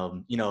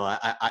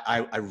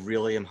 I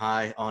really am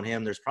high on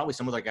him. There's probably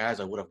some other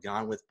guys I would have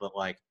gone with, but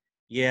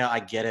yeah, I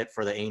get it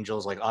for the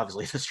Angels.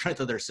 Obviously the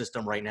strength of their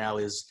system right now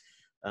is,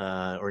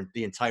 or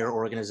the entire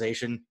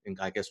organization, and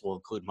I guess we'll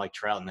include Mike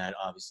Trout in that,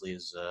 obviously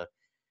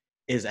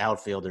is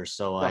outfielders.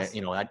 So yes.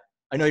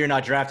 I know you're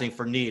not drafting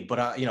for need, but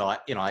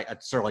I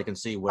certainly can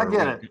see where I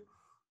get it.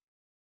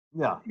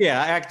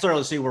 Yeah, I can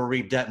certainly see where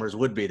Reed Detmers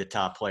would be the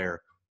top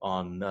player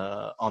on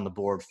the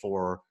board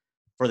for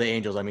the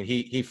Angels. I mean,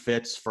 he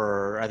fits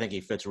I think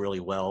he fits really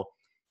well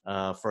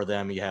for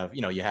them. You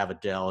have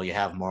Adele, you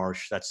have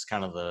Marsh. That's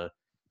kind of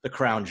the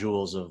crown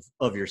jewels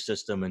of your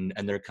system,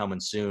 and they're coming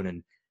soon.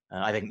 And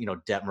I think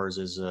Detmers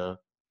is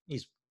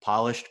he's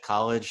polished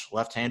college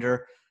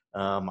left-hander,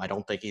 I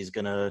don't think he's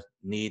going to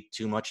need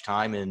too much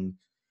time in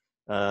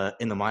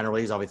the minor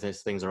leagues. Obviously,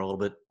 things are a little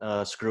bit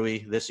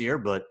screwy this year,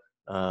 but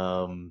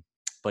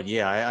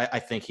yeah, I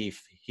think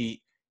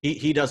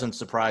he doesn't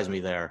surprise me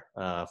there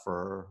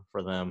for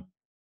them.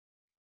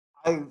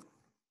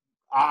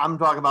 I'm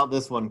talking about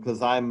this one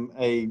because I'm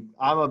a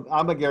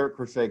Garrett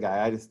Crochet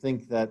guy. I just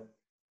think that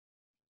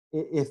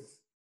if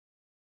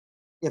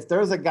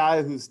there's a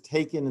guy who's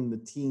taken in the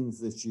teens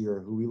this year,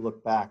 who we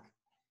look back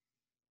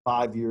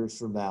 5 years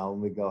from now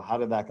and we go, how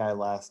did that guy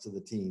last to the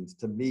teens?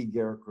 To me,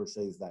 Garrett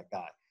Crochet is that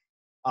guy.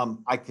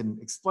 I can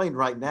explain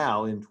right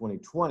now in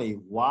 2020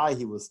 why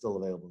he was still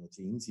available in the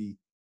teens. He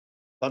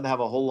doesn't have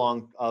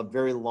a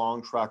very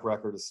long track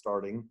record of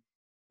starting.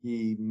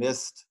 He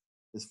missed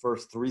his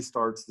first 3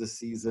 starts this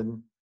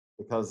season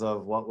because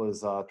of what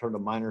was turned a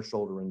minor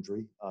shoulder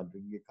injury.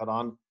 Didn't get cut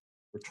on.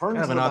 Returned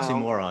kind of to an the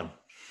oxymoron. Mound.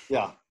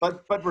 Yeah,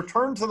 but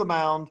returned to the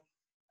mound.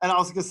 And I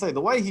was going to say, the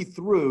way he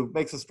threw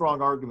makes a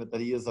strong argument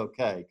that he is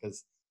okay,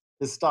 because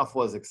his stuff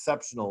was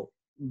exceptional,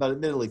 but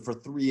admittedly for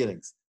 3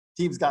 innings.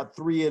 Teams got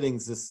 3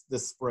 innings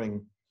this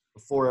spring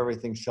before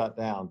everything shut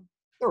down.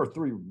 There were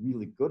 3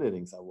 really good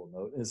innings, I will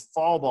note. And his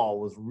fall ball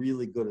was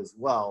really good as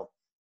well.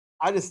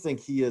 I just think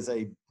he is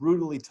a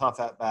brutally tough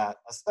at-bat,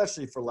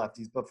 especially for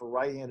lefties, but for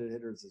right-handed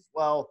hitters as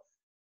well.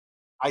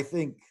 I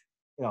think,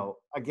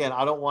 again,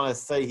 I don't want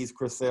to say he's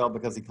Chris Sale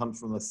because he comes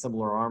from a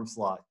similar arm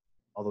slot,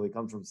 although he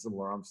comes from a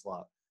similar arm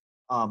slot.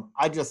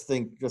 I just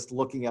think, just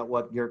looking at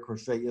what Garrett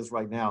Crochet is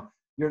right now,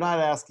 you're not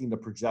asking to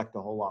project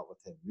a whole lot with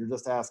him. You're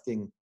just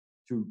asking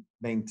to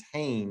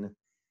maintain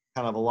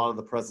kind of a lot of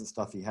the present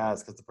stuff he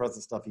has, because the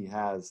present stuff he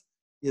has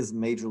is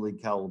major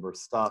league caliber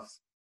stuff.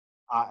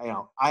 I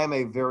am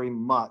a very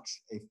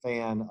much a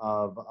fan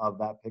of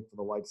that pick for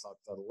the White Sox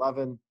at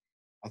 11.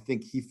 I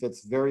think he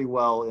fits very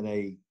well in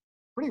a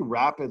pretty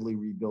rapidly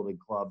rebuilding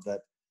club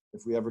that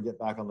if we ever get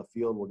back on the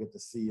field, we'll get to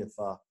see if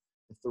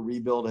the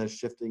rebuild has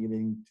shifted it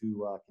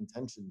into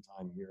contention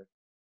time here.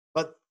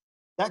 But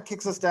that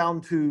kicks us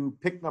down to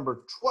pick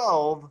number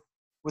 12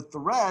 with the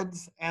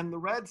Reds, and the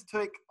Reds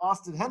take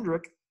Austin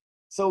Hendrick.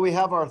 So we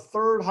have our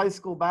 3rd high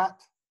school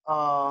bat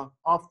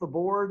off the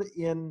board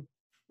in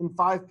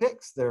 5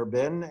 picks there,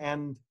 Ben.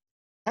 And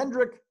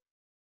Hendrick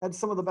had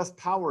some of the best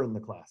power in the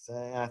class.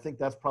 And I think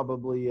that's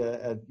probably,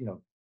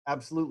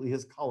 absolutely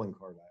his calling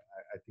card,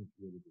 I think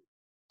he would agree.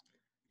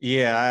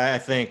 Yeah, I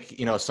think,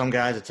 some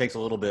guys, it takes a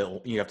little bit,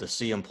 you have to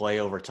see them play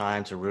over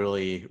time to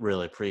really,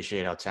 really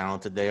appreciate how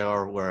talented they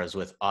are. Whereas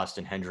with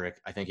Austin Hendrick,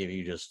 I think if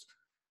you just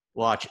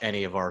watch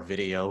any of our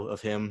video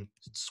of him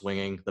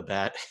swinging the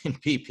bat in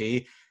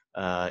PP,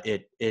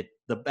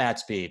 the bat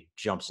speed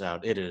jumps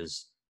out. It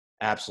is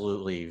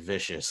absolutely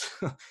vicious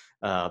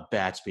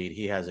bat speed.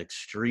 He has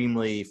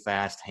extremely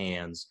fast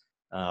hands.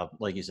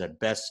 Like you said,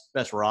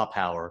 best raw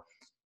power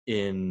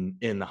in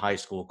the high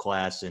school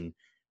class. And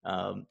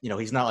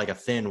he's not like a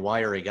thin,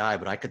 wiry guy,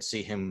 but I could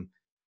see him,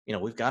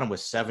 we've got him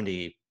with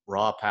 70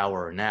 raw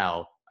power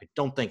now. I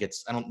don't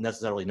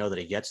necessarily know that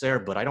he gets there,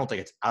 but I don't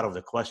think it's out of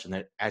the question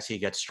that as he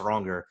gets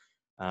stronger,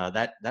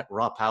 that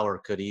raw power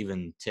could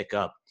even tick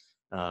up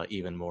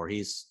even more.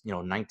 He's,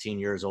 19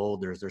 years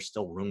old. There's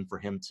still room for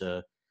him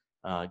to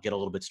get a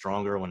little bit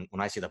stronger. When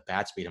I see the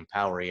bat speed and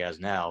power he has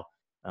now,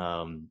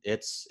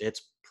 it's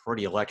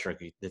pretty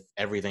electric. If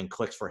everything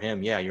clicks for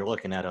him, yeah, you're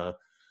looking at a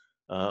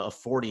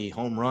 40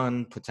 home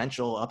run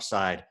potential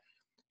upside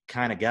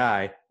kind of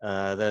guy.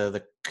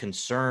 The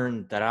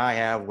concern that I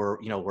have where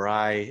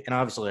and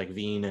obviously like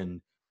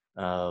Veen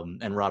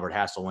and Robert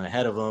Hassel went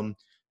ahead of him.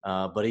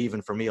 But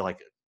even for me, like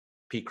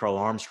Pete Crow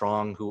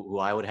Armstrong, who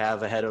I would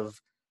have ahead of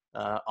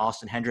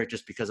Austin Hendrick,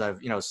 just because I've,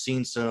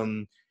 seen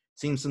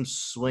some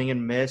swing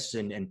and miss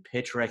and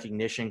pitch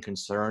recognition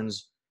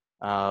concerns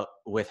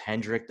with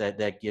Hendrick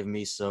that give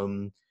me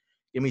some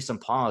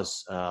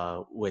pause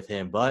with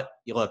him. But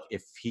look,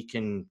 if he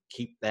can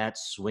keep that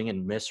swing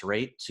and miss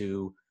rate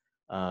to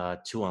a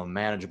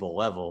manageable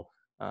level,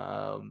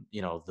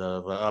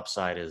 the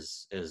upside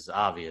is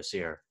obvious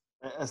here.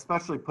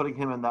 Especially putting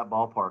him in that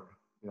ballpark,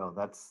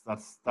 that's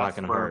not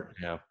going to hurt.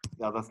 Yeah,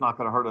 that's not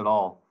going to hurt at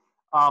all.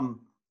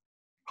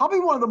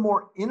 Probably one of the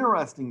more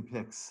interesting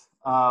picks.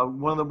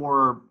 One of the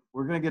more,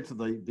 we're going to get to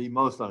the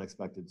most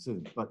unexpected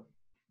soon, but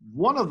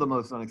one of the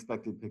most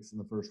unexpected picks in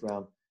the first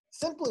round,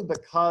 simply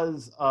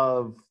because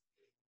of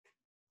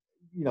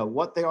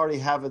what they already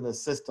have in the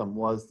system,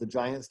 was the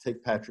Giants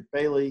take Patrick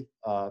Bailey,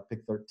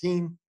 pick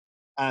 13.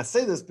 And I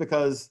say this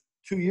because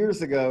 2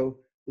 years ago,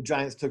 the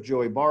Giants took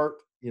Joey Bart,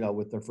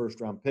 with their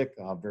first round pick,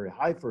 a very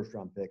high first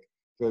round pick.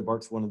 Joey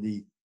Bart's one of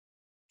the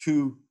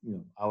two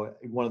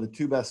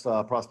best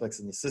prospects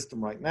in the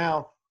system right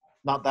now.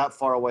 Not that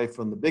far away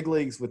from the big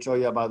leagues, which, oh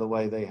yeah, by the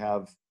way, they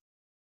have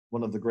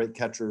one of the great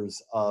catchers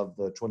of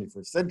the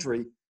 21st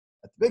century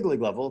at the big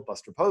league level,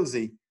 Buster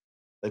Posey.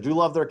 They do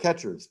love their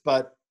catchers.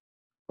 But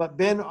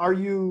Ben,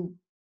 again,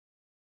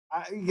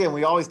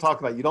 we always talk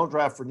about you don't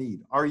draft for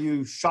need. Are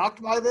you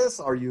shocked by this?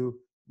 Are you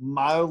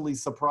mildly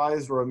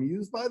surprised or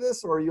amused by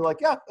this? Or are you like,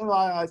 yeah,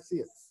 I see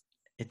it?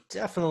 It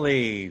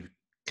definitely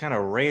kind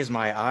of raised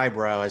my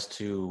eyebrow as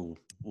to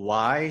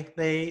why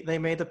they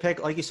made the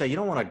pick. Like you said, you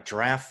don't want to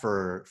draft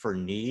for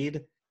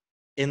need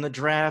in the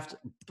draft,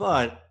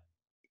 but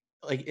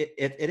like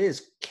it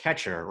is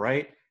catcher,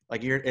 right?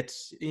 Like you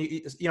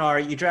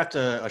draft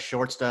a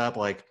shortstop,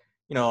 like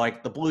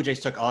like the Blue Jays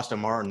took Austin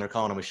Martin, they're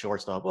calling him a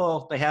shortstop.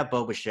 Well, they have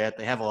Bo Bichette,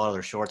 they have a lot of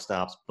their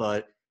shortstops,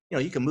 but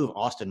you can move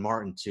Austin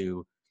Martin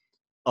to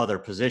other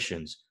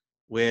positions.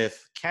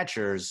 With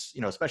catchers,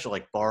 especially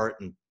like Bart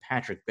and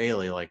Patrick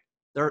Bailey, like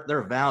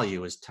their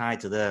value is tied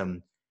to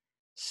them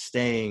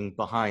staying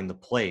behind the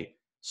plate.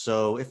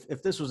 So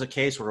if this was a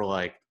case where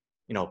like,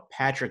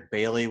 Patrick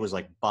Bailey was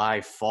like by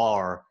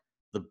far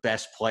the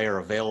best player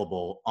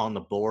available on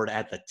the board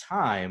at the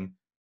time,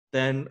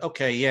 then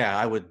okay, yeah,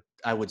 I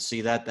would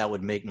see that. That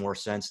would make more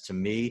sense to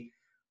me.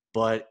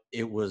 But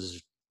it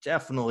was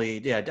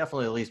definitely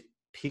at least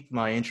piqued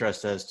my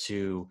interest as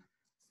to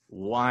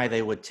why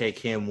they would take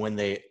him when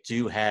they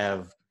do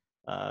have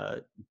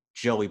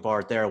Joey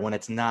Bart there, when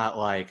it's not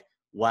like,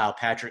 wow,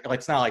 Patrick, like,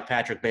 it's not like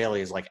Patrick Bailey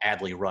is like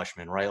Adley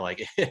Rushman, right?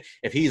 Like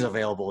if he's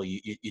available,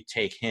 you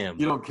take him.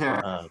 You don't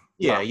care.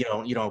 Yeah,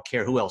 you don't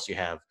care who else you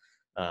have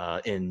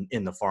in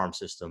the farm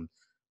system.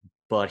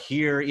 But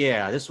here,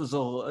 yeah, this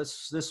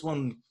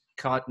one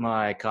caught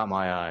my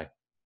eye.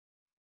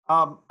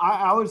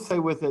 I would say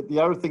with it, the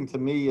other thing to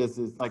me is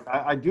like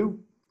I do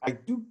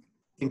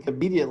think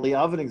immediately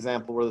of an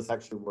example where this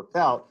actually worked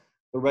out.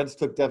 The Reds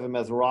took Devin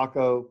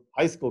Mesoraco,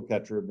 high school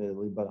catcher,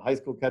 admittedly, but high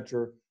school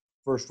catcher,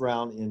 first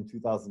round in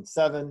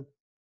 2007.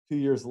 2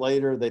 years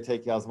later, they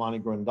take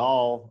Yasmani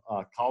Grandal,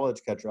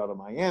 college catcher out of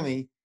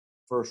Miami,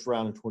 first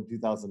round in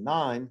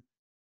 2009.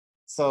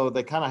 So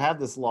they kind of had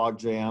this log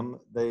jam.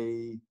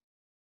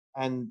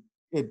 And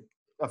it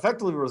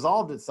effectively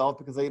resolved itself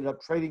because they ended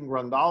up trading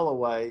Grandal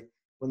away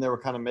when they were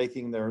kind of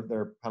making their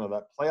kind of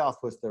that playoff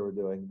push they were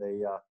doing.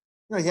 They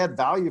he had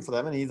value for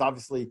them, and he's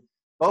obviously,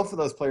 both of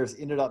those players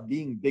ended up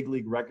being big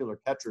league regular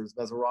catchers.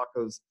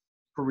 Mesoraco's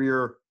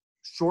career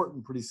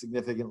shortened pretty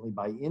significantly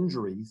by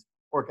injuries,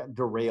 or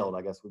derailed,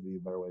 I guess would be a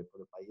better way to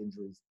put it, by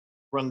injuries.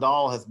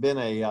 Grandal has been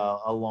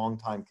a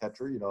long-time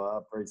catcher,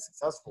 a very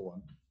successful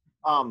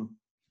one.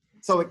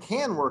 So it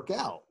can work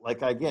out.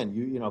 Like, again,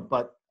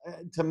 but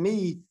to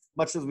me,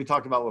 much as we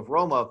talked about with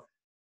Romo,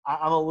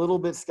 I'm a little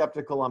bit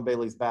skeptical on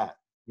Bailey's bat,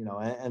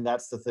 and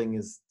that's the thing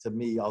is, to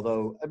me,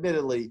 although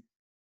admittedly,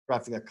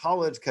 drafting a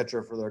college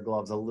catcher for their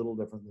gloves a little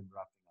different than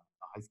drafting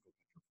a high school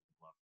catcher for the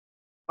glove.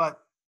 But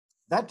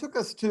that took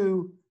us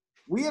to,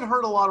 we had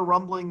heard a lot of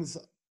rumblings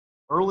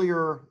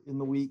earlier in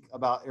the week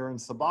about Aaron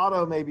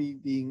Sabato maybe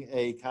being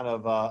a kind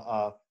of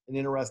an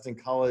interesting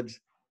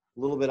college, a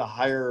little bit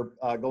higher,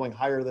 going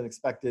higher than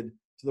expected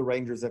to the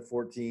Rangers at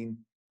 14.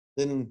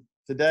 Then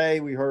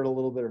today we heard a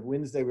little bit, or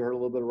Wednesday we heard a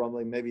little bit of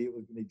rumbling, maybe it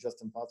was going to be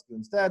Justin Foscue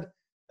instead.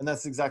 And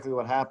that's exactly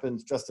what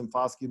happened. Justin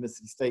Foscue,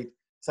 Mississippi State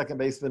second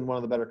baseman, one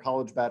of the better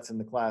college bats in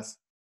the class,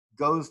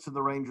 goes to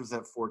the Rangers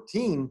at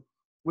 14,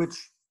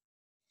 which,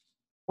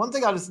 one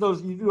thing I just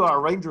noticed, you do our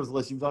Rangers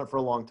list, you've done it for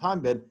a long time,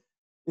 Ben.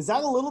 Is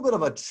that a little bit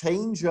of a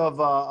change of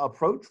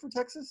approach for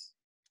Texas?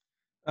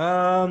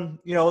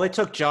 They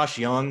took Josh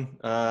Young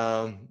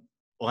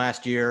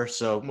last year,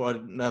 so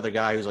another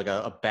guy who's like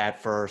a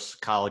bat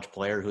first college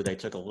player who they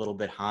took a little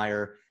bit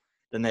higher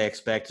than they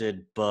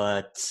expected.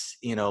 But,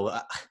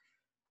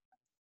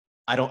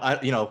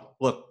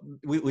 look,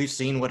 we've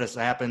seen what has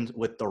happened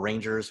with the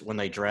Rangers when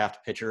they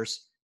draft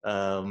pitchers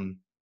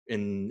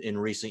in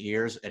recent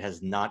years. It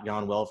has not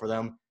gone well for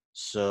them.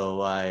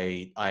 So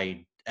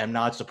I am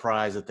not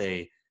surprised that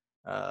they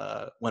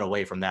went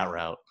away from that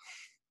route.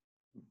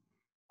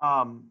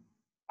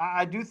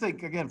 I do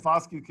think, again,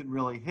 Foscue can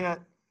really hit.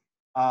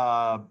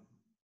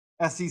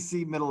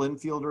 SEC middle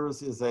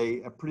infielders is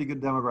a pretty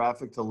good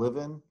demographic to live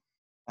in.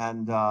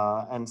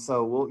 And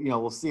so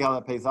we'll see how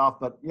that pays off.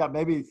 But yeah,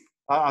 maybe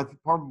I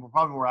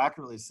probably more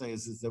accurately say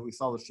is that we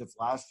saw the shift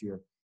last year,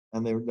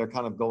 and they're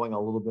kind of going a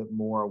little bit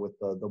more with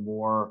the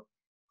more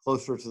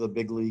closer to the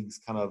big leagues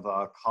kind of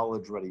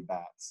college ready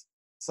bats.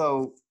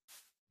 So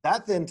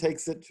that then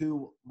takes it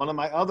to one of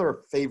my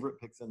other favorite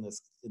picks in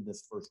this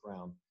first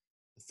round.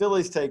 The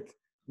Phillies take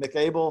Mick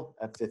Abel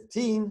at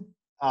 15.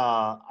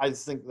 I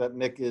just think that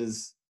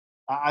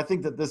I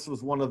think that this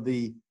was one of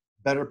the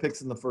better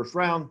picks in the first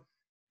round.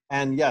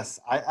 And yes,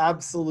 I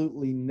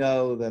absolutely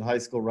know that high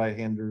school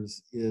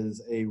right-handers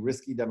is a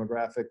risky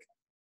demographic,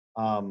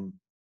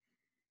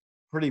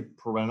 pretty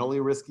perennially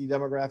risky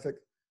demographic.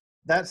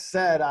 That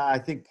said, I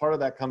think part of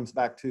that comes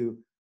back to,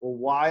 well,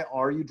 why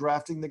are you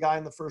drafting the guy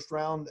in the first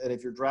round? And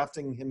if you're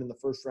drafting him in the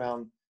first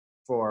round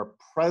for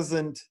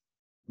present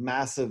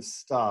massive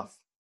stuff,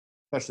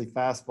 especially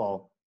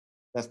fastball,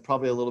 that's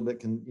probably a little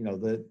bit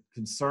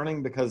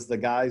concerning, because the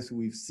guys who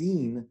we've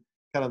seen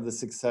kind of the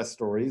success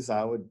stories,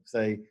 I would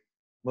say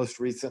most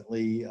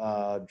recently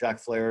Jack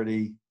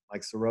Flaherty,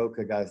 Mike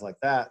Soroka, guys like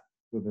that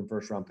who have been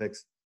first round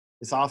picks,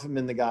 it's often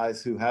been the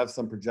guys who have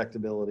some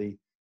projectability,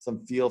 some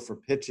feel for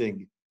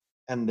pitching,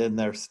 and then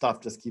their stuff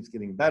just keeps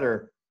getting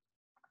better.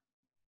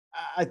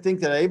 I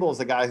think that Abel is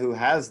a guy who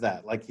has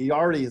that. Like,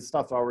 his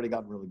stuff's already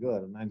gotten really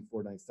good, a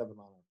 94, 97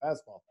 mile an hour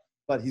fastball,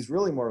 but he's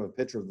really more of a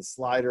pitcher of the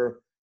slider,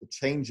 the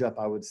changeup,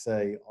 I would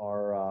say,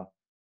 are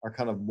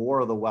kind of more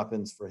of the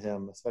weapons for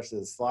him, especially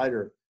the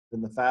slider,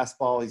 than the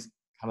fastball. He's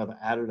kind of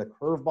added a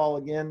curveball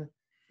again.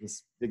 He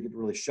didn't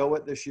really show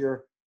it this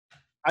year.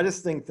 I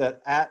just think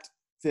that at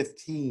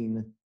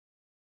 15,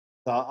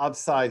 the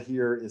upside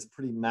here is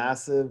pretty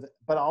massive,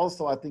 but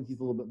also I think he's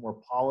a little bit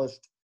more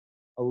polished,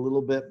 a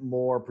little bit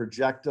more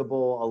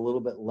projectable, a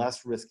little bit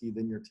less risky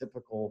than your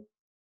typical,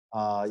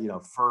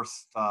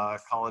 first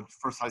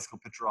high school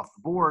pitcher off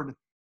the board.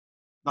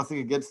 Nothing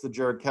against the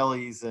Jared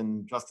Kellys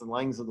and Justin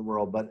Langs of the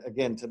world, but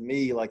again, to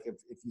me, like if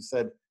you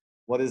said,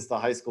 what is the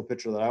high school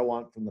pitcher that I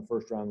want from the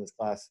first round of this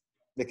class,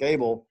 Nick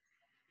Abel,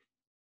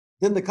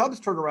 then the Cubs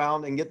turn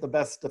around and get the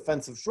best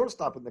defensive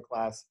shortstop in the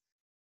class,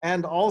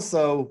 and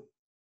also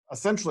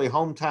essentially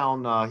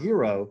hometown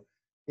hero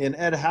in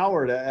Ed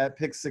Howard at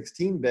pick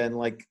 16, Ben.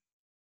 Like,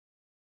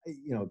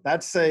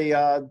 that's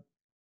probably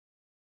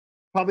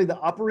the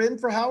upper end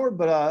for Howard,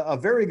 but a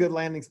very good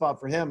landing spot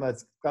for him.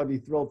 It's got to be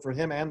thrilled for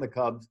him and the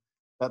Cubs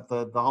that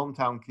the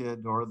hometown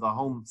kid or the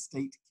home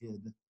state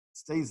kid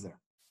stays there.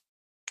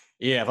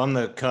 Yeah, if I'm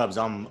the Cubs,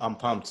 I'm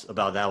pumped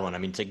about that one. I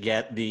mean, to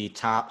get the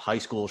top high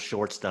school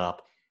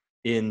shortstop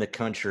in the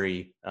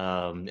country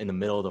in the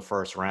middle of the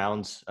first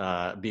rounds,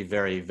 be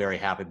very, very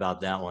happy about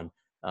that one.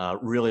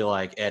 Really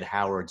like Ed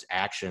Howard's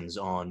actions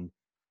on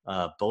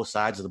both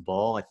sides of the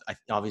ball.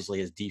 Obviously,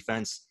 his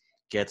defense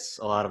gets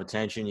a lot of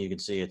attention. You can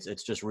see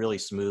it's just really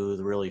smooth,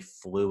 really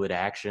fluid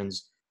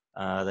actions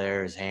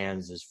there. His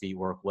hands, his feet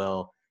work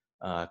well.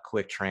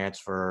 Quick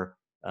transfer.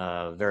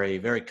 Very,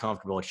 very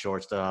comfortable at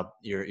shortstop.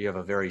 You have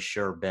a very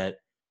sure bet,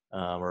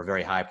 or a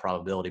very high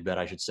probability bet,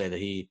 I should say, that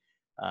he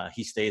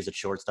stays at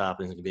shortstop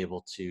and is going to be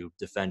able to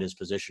defend his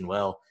position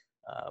well.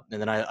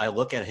 And then I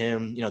look at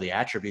him, the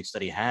attributes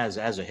that he has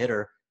as a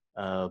hitter.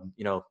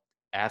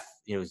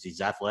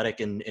 He's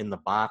athletic in the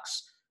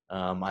box.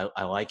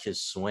 I like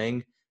his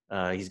swing.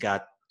 He's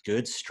got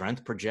good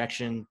strength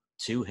projection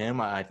to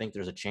him. I think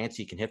there's a chance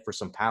he can hit for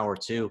some power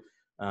too.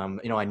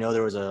 I know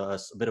there was a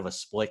bit of a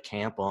split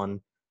camp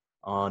on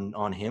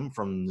him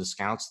from the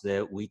scouts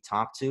that we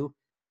talked to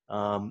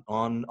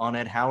on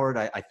Ed Howard.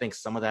 I think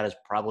some of that is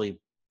probably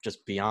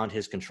just beyond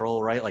his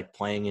control, right? Like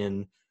playing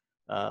in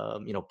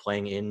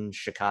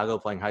Chicago,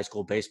 playing high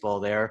school baseball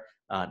there,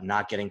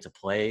 not getting to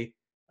play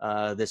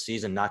this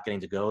season, not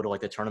getting to go to like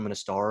the Tournament of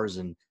Stars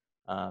and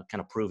kind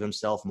of prove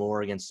himself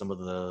more against some of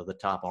the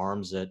top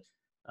arms that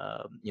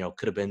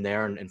could have been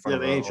there in front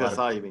of the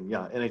NHSI. You mean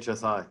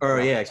NHSI?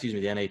 Or excuse me,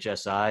 the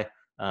NHSI.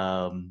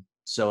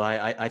 So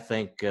I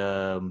think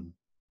to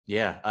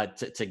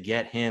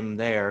get him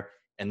there,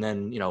 and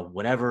then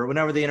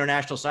whenever the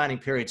international signing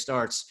period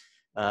starts,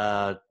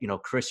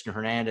 Christian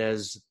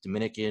Hernandez,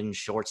 Dominican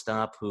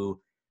shortstop,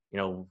 who we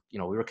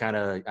were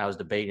I was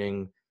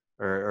debating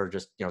or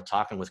just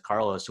talking with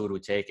Carlos, who would we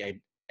take,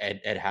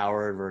 Ed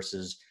Howard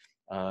versus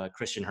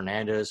Christian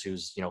Hernandez,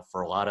 who's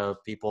for a lot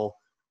of people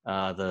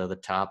the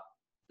top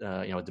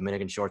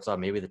Dominican shortstop,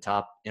 maybe the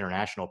top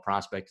international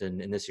prospect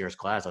in this year's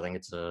class. I think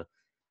it's at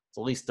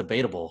least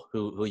debatable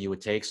who you would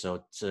take.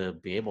 So to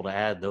be able to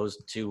add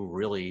those two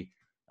really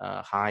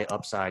high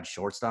upside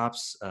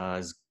shortstops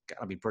is got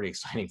to be pretty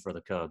exciting for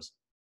the Cubs.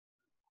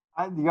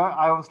 I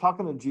was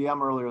talking to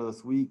GM earlier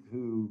this week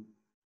who,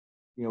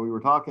 we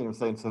were talking and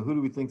saying, so who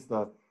do we think's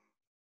the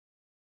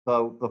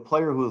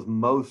player who was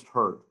most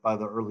hurt by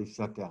the early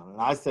shutdown?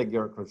 And I said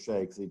Garrett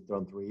Crochet because he'd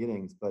thrown 3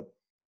 innings, but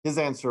his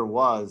answer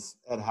was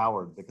Ed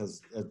Howard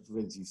because,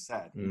 as you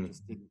said, he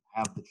just didn't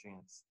have the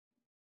chance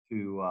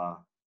to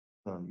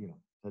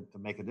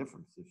make a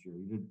difference this year.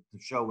 He didn't to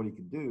show what he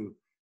could do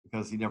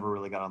because he never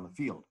really got on the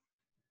field.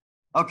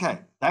 Okay,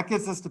 that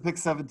gets us to pick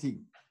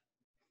 17.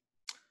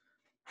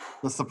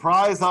 The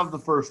surprise of the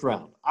first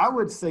round. I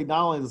would say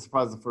not only the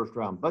surprise of the first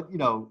round, but,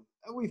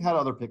 we've had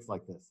other picks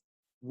like this.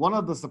 One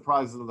of the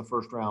surprises of the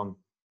first round,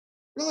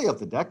 really of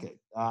the decade.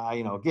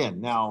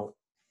 Again, now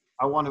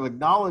I want to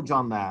acknowledge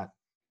on that,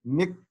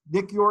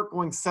 Nick York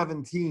going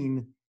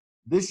 17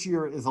 this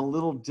year is a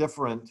little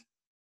different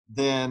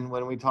than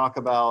when we talk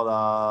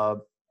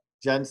about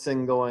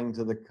Jensen going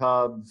to the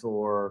Cubs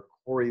or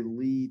Corey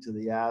Lee to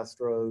the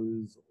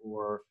Astros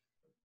or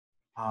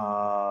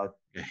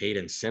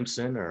Hayden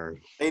Simpson.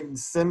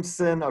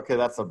 Okay,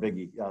 that's a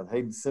biggie.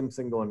 Hayden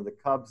Simpson going to the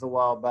Cubs a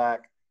while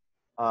back.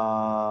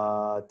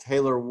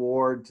 Taylor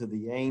Ward to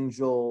the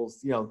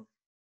Angels.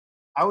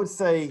 I would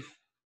say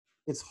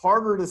it's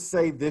harder to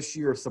say this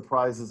year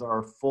surprises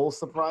are full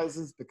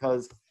surprises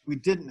because we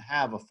didn't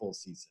have a full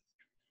season.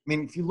 I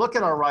mean, if you look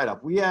at our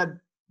write-up, we had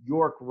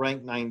York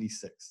ranked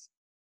 96th.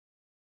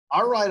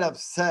 Our write-up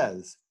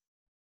says,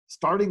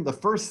 starting the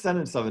first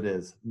sentence of it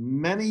is,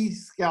 many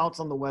scouts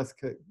on the West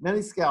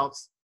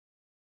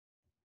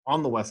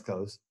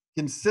Coast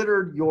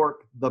considered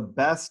York the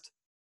best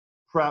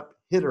prep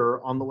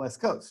hitter on the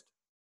West Coast.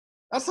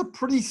 That's a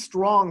pretty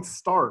strong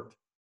start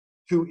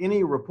to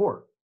any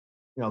report.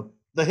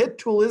 The hit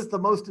tool is the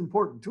most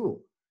important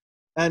tool,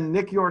 and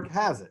Nick York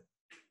has it.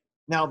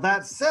 Now,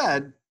 that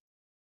said,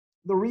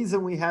 the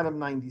reason we had him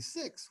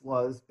 96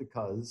 was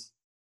because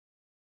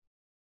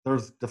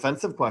There's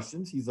defensive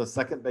questions. He's a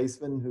second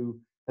baseman who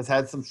has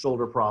had some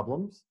shoulder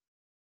problems.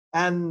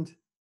 And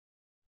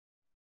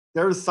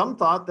there's some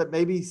thought that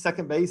maybe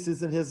second base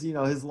isn't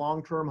his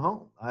long-term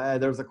home.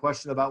 There's a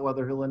question about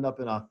whether he'll end up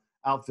in a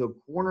outfield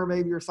corner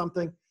maybe or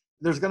something.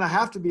 There's going to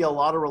have to be a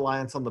lot of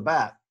reliance on the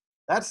bat.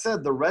 That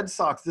said, the Red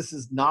Sox, this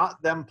is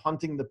not them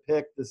punting the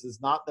pick. This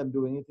is not them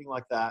doing anything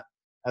like that,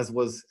 as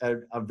was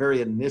a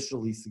very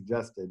initially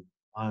suggested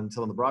on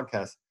some of the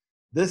broadcasts.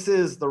 This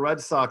is the Red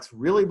Sox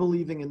really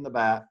believing in the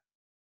bat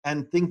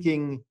and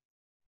thinking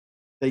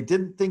they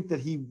didn't think that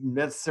he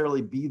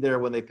necessarily be there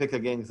when they pick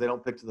again because they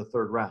don't pick to the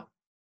third round.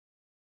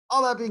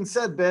 All that being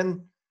said,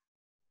 Ben,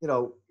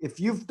 if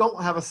you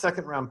don't have a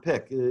second-round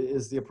pick,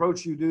 is the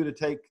approach you do to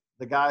take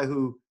the guy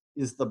who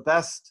is the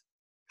best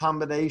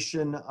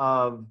combination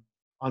of,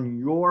 on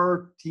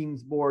your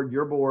team's board,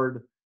 your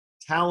board,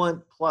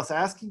 talent plus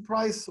asking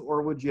price,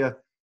 or would you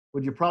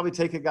probably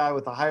take a guy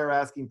with a higher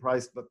asking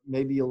price but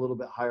maybe a little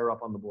bit higher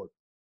up on the board?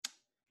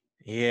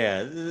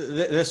 Yeah,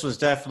 this was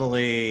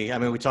definitely, I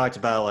mean, we talked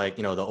about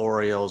the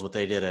Orioles, what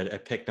they did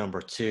at pick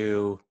number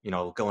 2,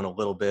 going a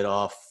little bit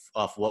off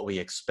what we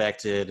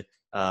expected,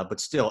 but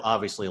still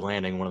obviously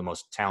landing one of the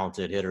most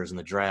talented hitters in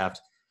the draft.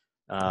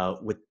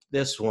 With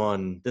this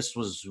one, this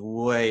was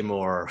way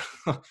more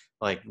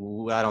I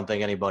don't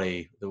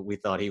think we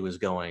thought he was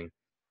going.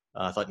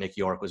 I thought Nick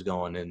York was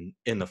going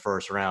in the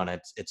first round.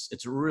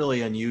 It's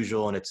really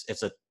unusual, and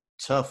it's a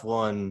tough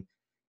one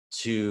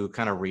to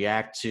kind of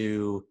react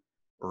to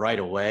right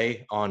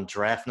away on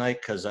draft night,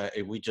 because I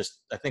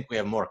think we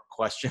have more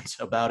questions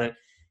about it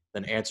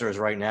than answers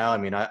right now. I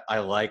mean, I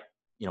like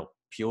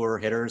pure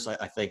hitters.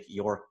 I think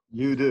York.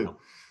 You do.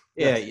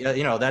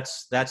 Yeah,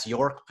 that's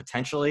York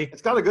potentially.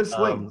 It's got a good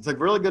swing. It's a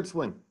really good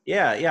swing.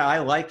 Yeah, I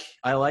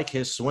like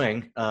his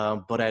swing.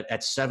 But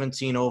at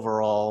 17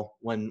 overall,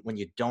 when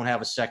you don't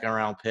have a second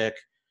round pick,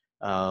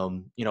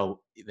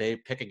 they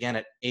pick again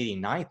at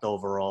 89th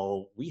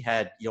overall. We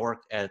had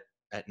York at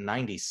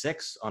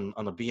 96 on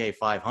the BA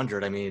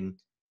 500. I mean,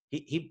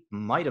 he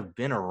might have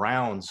been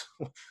around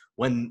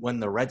when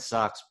the Red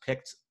Sox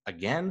picked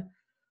again.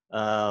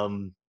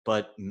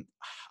 But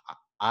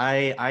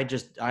I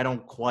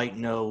don't quite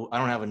know. I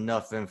don't have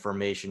enough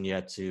information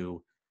yet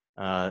to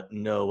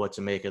know what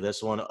to make of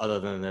this one, other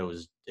than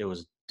it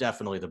was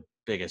definitely the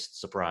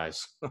biggest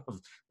surprise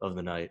of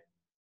the night.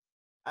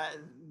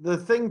 The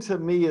thing to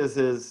me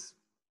is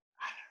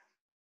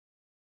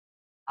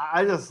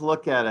I just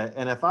look at it,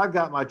 and if I've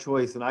got my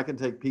choice and I can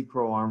take Pete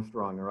Crow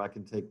Armstrong or I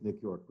can take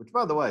Nick York, which,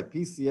 by the way,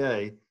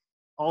 PCA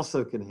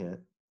also can hit,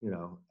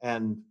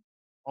 and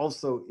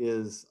also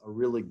is a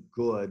really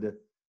good,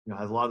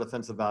 has a lot of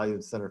defensive value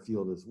in center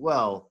field as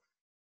well.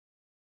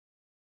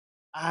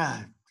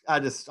 I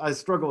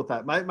struggle with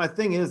that. My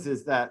thing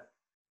is that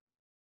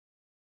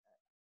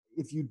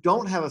if you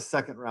don't have a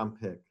second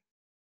round pick,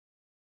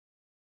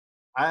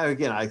 I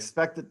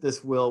expect that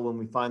this will, when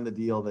we find the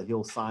deal, that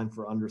he'll sign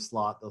for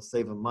underslot. They'll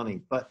save him money.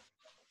 But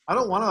I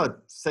don't want to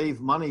save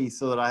money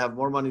so that I have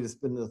more money to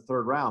spend in the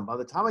third round. By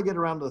the time I get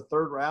around to the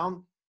third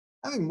round,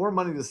 having more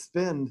money to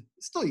spend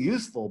is still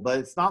useful, but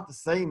it's not the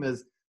same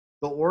as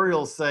the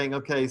Orioles saying,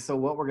 okay, so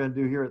what we're going to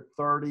do here at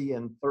 30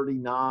 and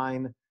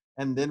 39,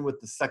 and then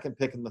with the second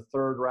pick in the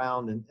third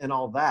round and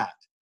all that.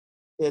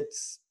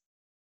 It's,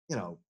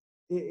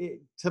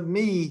 to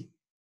me,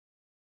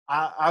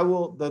 I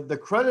will, the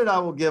credit I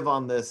will give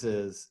on this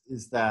is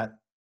that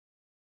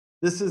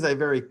this is a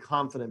very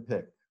confident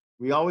pick.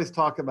 We always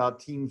talk about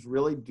teams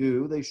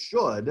they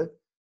should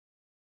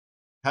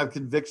have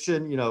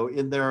conviction,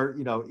 in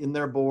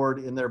their board,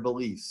 in their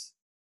beliefs.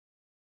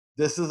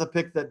 This is a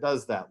pick that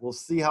does that. We'll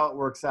see how it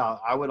works out.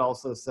 I would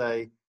also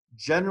say,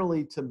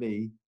 generally to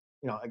me,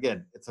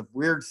 again, it's a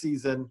weird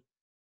season.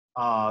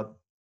 Red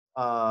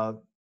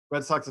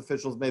Sox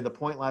officials made the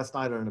point last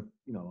night on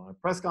a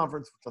press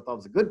conference, which I thought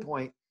was a good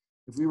point.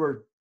 If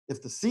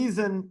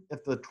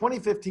the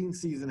 2015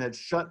 season had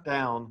shut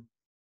down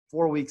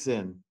 4 weeks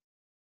in,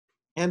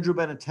 Andrew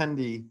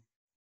Benintendi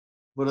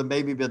would have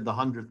maybe been the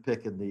 100th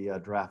pick in the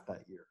draft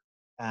that year.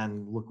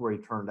 And look where he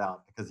turned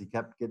out, because he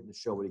kept getting to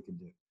show what he could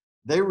do.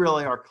 They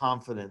really are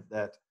confident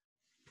that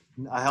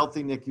a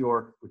healthy Nick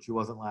York, which he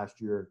wasn't last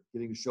year,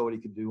 getting to show what he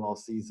could do all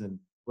season,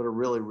 would have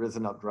really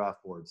risen up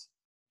draft boards.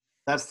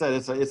 That said,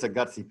 it's a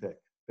gutsy pick,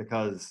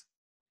 because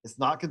it's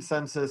not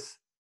consensus.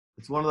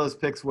 It's one of those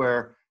picks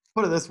where,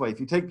 put it this way,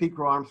 if you take Pete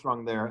Crow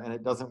Armstrong there and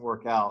it doesn't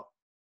work out,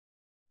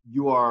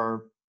 you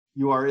are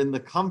in the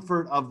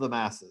comfort of the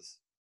masses.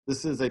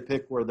 This is a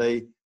pick where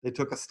they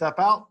took a step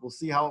out. We'll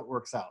see how it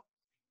works out.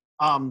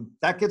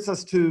 That gets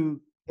us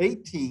to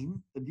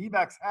 18. The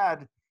D-backs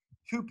had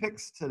 2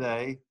 picks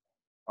today,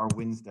 or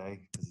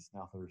Wednesday, because it's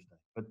now Thursday,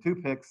 but 2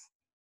 picks.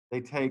 They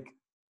take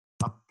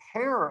a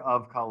pair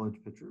of college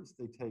pitchers.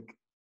 They take,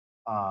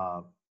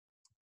 my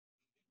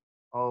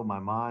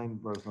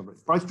mind,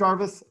 Bryce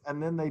Jarvis,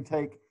 and then they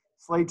take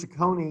Slade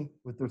Ciccone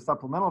with their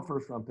supplemental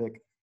first-round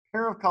pick.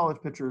 Pair of college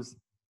pitchers.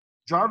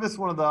 Jarvis,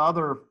 one of the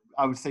other,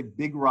 I would say,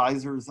 big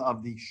risers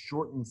of the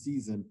shortened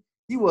season.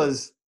 He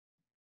was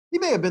he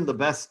may have been the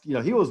best.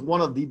 He was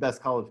one of the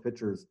best college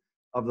pitchers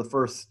of the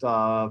first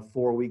 4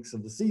 weeks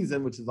of the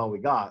season, which is all we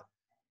got.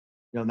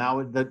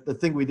 Now the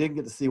thing we didn't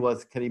get to see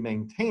was, can he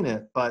maintain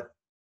it? But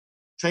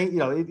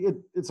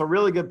it's a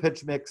really good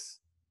pitch mix.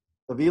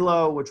 The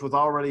velo, which was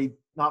already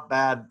not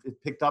bad,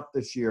 it picked up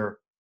this year.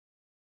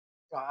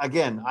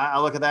 Again, I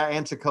look at that,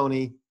 and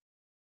Ciccone.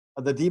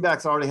 The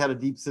D-backs already had a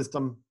deep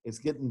system. It's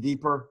getting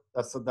deeper.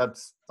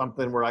 That's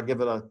something where I give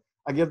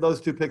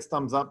those two picks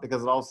thumbs up,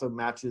 because it also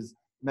meshes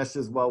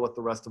well with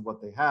the rest of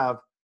what they have.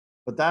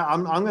 But that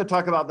I'm going to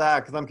talk about that,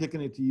 because I'm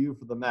kicking it to you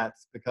for the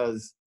Mets,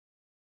 because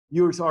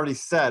you already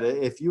said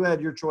it. If you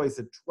had your choice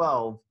at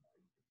 12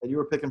 and you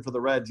were picking for the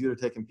Reds, you'd have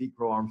taken Pete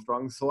Crow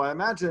Armstrong. So I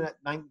imagine at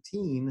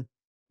 19,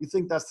 you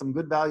think that's some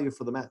good value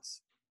for the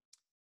Mets.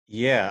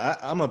 Yeah,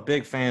 I'm a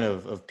big fan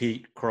of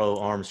Pete Crow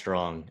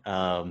Armstrong.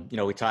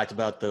 We talked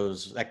about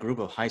that group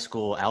of high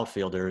school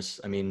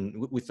outfielders. I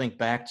mean, we think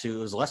back to,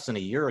 it was less than a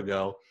year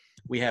ago,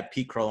 we had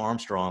Pete Crow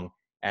Armstrong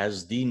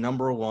as the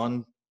number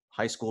one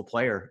high school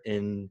player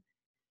in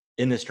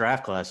this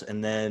draft class.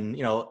 And then,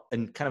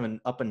 in kind of an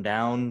up and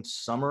down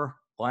summer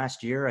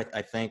last year,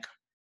 I think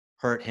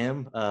hurt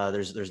him.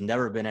 There's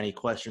never been any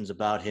questions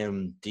about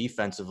him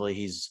defensively.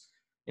 He's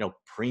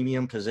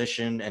premium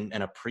position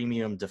and a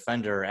premium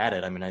defender at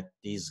it. I mean,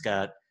 he's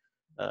got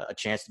a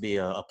chance to be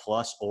a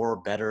plus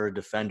or better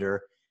defender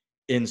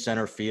in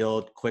center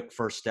field. Quick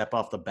first step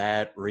off the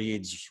bat,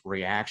 reads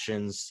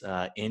reactions,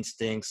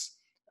 instincts,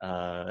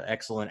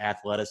 excellent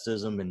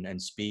athleticism and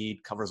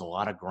speed, covers a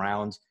lot of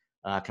ground,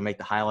 can make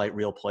the highlight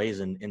reel plays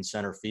in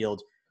center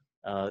field.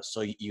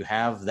 So you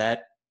have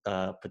that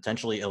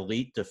potentially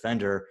elite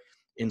defender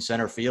in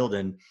center field.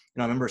 And,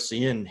 I remember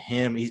seeing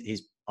him,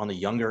 he's on the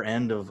younger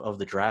end of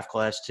the draft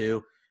class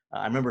too.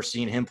 I remember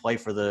seeing him play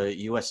for the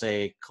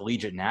USA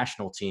Collegiate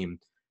National Team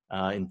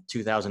in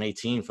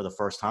 2018 for the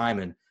first time.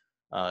 And,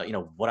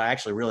 what I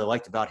actually really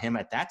liked about him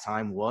at that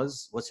time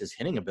was his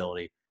hitting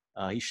ability.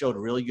 He showed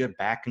really good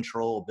back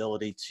control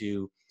ability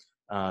to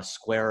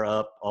square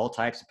up all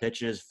types of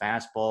pitches,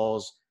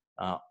 fastballs,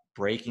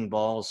 breaking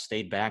balls,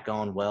 stayed back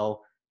on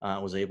well,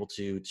 was able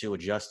to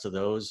adjust to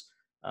those.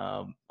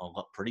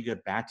 Pretty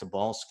good bat to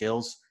ball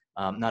skills.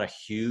 Not a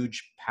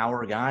huge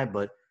power guy,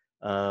 but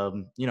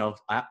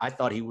I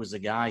thought he was a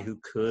guy who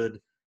could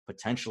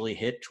potentially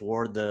hit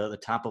toward the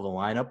top of the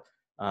lineup,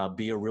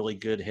 be a really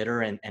good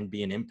hitter and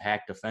be an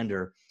impact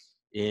defender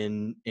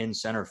in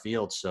center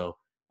field. So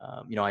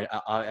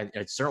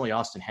certainly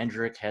Austin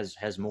Hendrick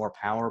has more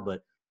power, but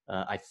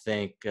I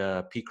think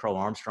Pete Crow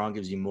Armstrong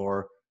gives you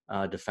more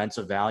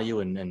defensive value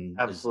and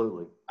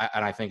absolutely,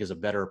 I think is a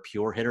better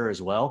pure hitter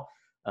as well.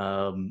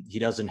 He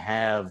doesn't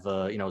have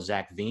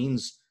Zach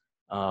Veen's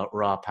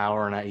raw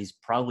power, and he's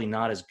probably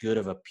not as good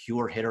of a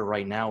pure hitter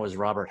right now as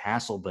Robert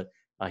Hassel, but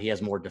he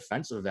has more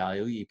defensive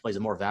value. He plays a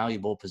more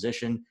valuable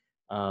position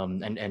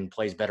and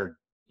plays better,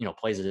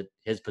 plays at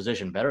his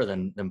position better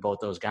than both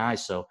those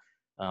guys. So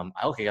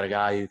I look at a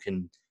guy who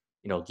can,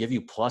 give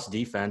you plus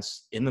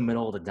defense in the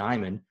middle of the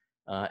diamond,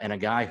 and a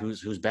guy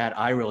whose bat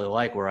I really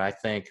like, where I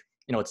think,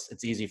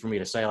 it's easy for me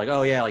to say, like,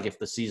 oh yeah, like if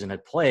the season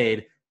had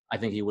played, I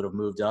think he would have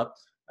moved up.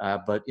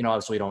 But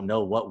obviously, we don't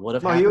know what would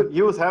have happened.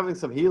 He was having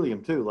some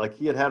helium too. Like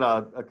he had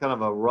a kind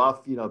of a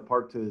rough,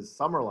 part to his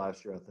summer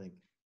last year, I think.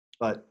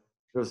 But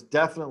there's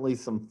definitely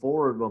some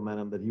forward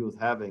momentum that he was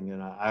having,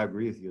 and I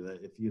agree with you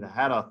that if you'd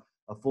had a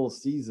full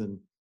season,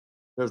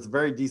 there's a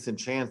very decent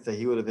chance that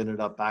he would have ended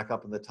up back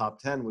up in the top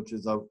 10, which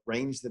is a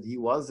range that he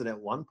was in at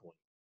one point.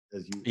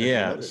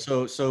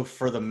 So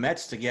for the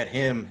Mets to get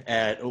him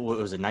at, what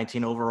was it,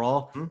 19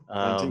 overall?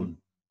 19.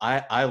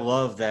 I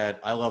love that.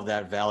 I love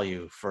that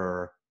value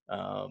for.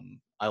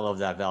 I love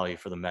that value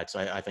for the Mets.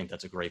 I think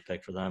that's a great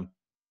pick for them.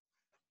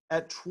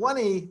 At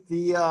 20,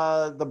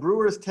 the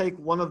Brewers take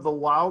one of the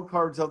wild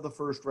cards of the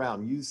first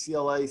round,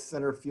 UCLA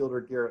center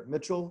fielder Garrett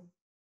Mitchell.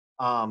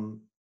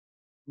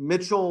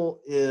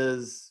 Mitchell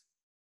is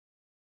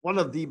one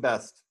of the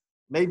best,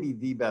 maybe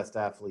the best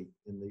athlete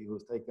he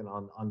was taken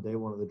on day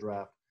one of the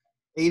draft.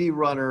 80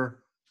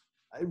 runner,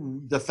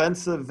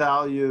 defensive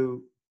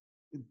value.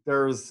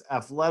 There's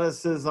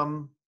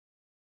athleticism.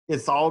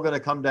 It's all going to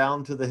come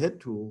down to the hit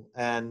tool.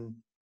 And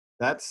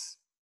that's,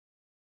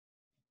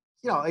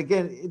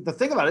 again, the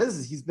thing about it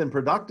is he's been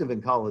productive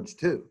in college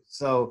too.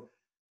 So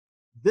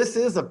this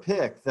is a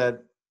pick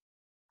that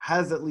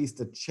has at least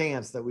a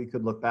chance that we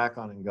could look back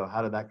on and go,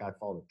 how did that guy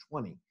fall to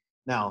 20?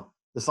 Now,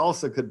 this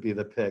also could be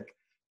the pick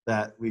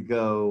that we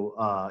go,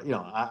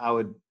 I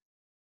would,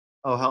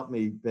 help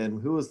me, Ben.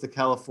 Who was the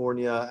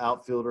California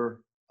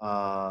outfielder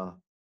a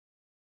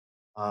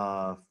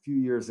few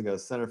years ago,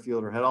 center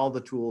fielder, had all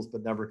the tools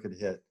but never could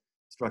hit?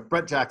 Struck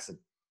Brett Jackson.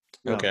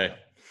 Okay.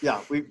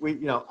 Yeah,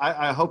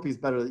 I hope he's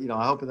better.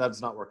 I hope that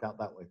does not work out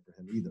that way for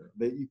him either.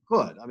 But you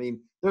could. I mean,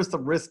 there's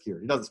some risk here.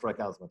 He doesn't strike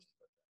out as much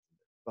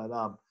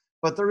as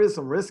but there is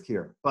some risk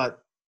here.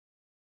 But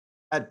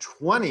at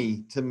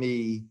 20, to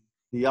me,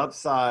 the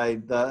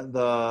upside,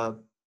 the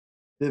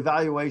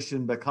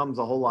evaluation becomes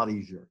a whole lot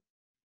easier.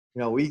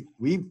 We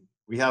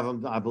have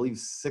him, I believe,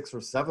 6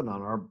 or 7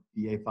 on our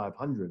BA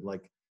 500.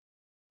 Like,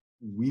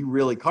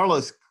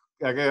 Carlos,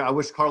 I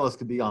wish Carlos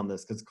could be on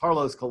this because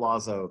Carlos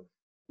Collazo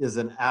is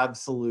an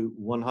absolute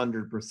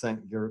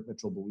 100% Garrett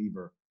Mitchell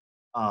believer.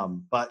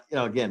 But,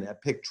 again,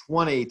 at pick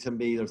 20, to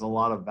me, there's a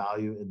lot of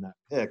value in that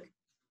pick.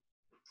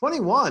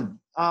 21,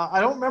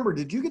 I don't remember.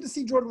 Did you get to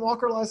see Jordan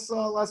Walker last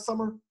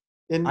summer?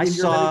 I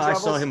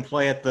saw him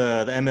play at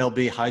the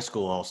MLB high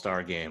school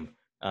All-Star game.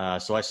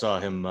 So I saw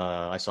him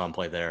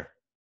play there.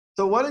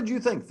 So what did you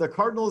think? The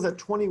Cardinals at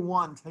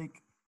 21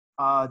 take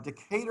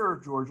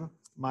Decatur, Georgia,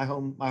 my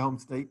home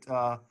state,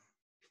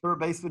 third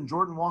baseman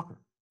Jordan Walker.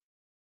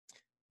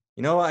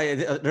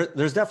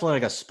 There's definitely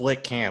like a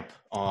split camp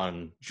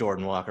on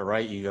Jordan Walker,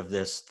 right? You have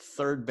this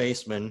third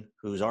baseman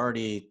who's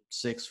already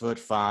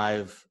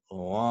 6'5",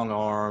 long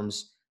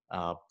arms,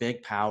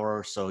 big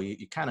power. So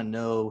you kind of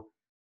know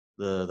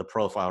the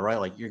profile, right?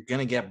 Like you're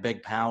gonna get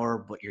big power,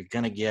 but you're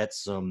gonna get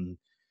some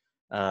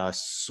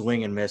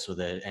swing and miss with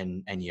it,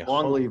 and you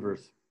long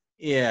levers.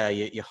 Yeah,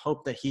 you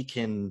hope that he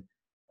can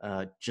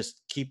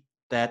just keep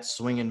that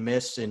swing and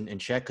miss in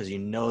check because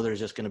there's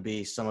just going to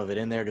be some of it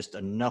in there, just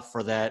enough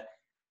for that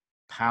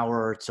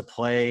power to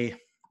play.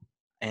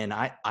 And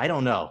I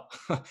don't know.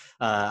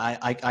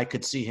 I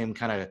could see him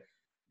kind of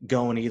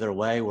going either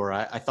way, where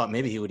I thought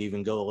maybe he would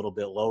even go a little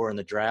bit lower in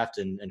the draft,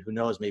 and who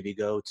knows, maybe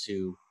go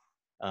to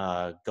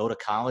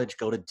college,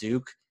 go to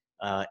Duke,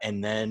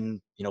 and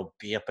then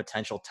be a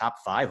potential top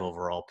 5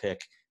 overall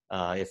pick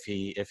if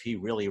he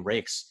really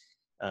rakes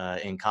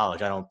in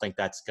college. I don't think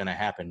that's going to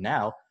happen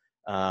now,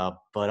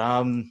 but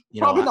probably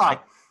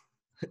not.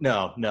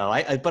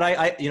 But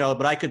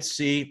I could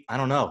see. I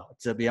don't know.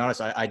 To be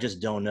honest, I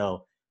just don't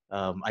know.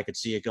 I could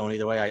see it going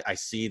either way. I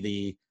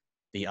see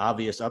the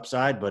obvious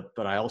upside, but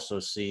I also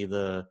see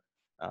the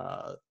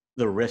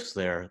risks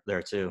there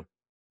too.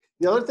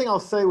 The other thing I'll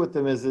say with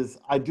them is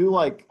I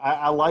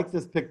like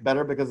this pick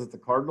better because it's the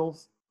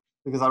Cardinals,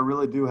 because I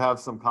really do have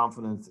some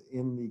confidence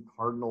in the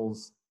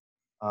Cardinals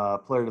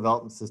player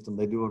development system.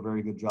 They do a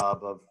very good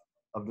job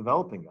of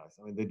developing guys.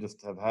 I mean, they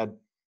just have had,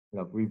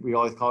 we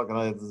always call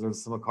it,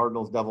 there's some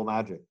Cardinals devil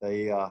magic.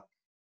 They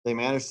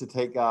manage to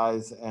take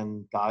guys,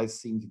 and guys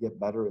seem to get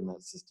better in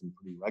that system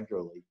pretty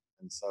regularly.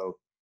 And so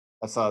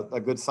that's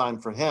a good sign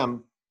for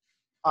him.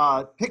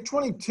 Pick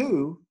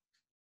 22,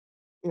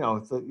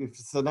 if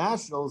it's the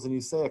Nationals and you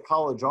say a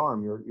college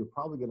arm, you're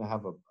probably going to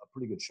have a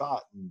pretty good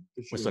shot.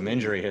 With some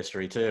injury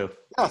history too.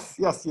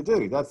 Yes, you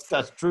do.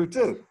 That's true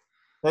too.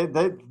 They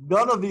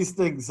none of these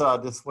things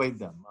dissuade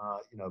them,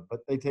 but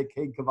they take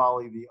Cade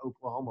Cavalli, the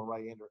Oklahoma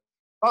right-hander.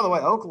 By the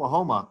way,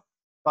 Oklahoma,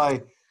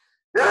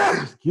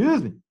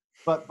 excuse me,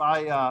 but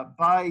by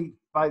the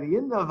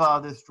end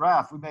of this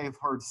draft, we may have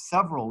heard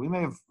several. We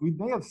may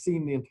have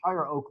seen the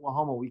entire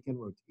Oklahoma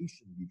weekend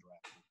rotation be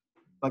drafted.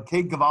 But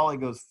Cade Cavalli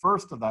goes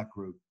first of that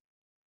group.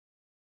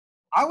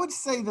 I would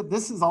say that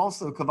this is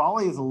also,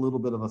 Cavalli is a little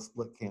bit of a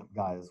split camp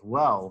guy as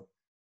well,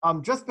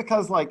 just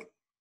because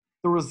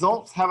the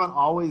results haven't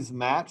always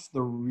matched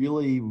the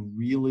really,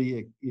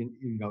 really,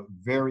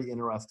 very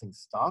interesting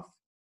stuff.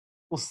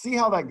 We'll see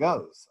how that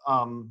goes.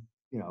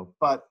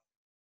 But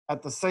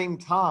at the same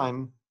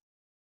time,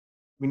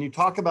 when you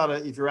talk about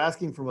it, if you're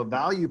asking from a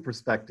value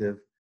perspective,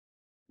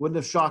 wouldn't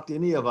have shocked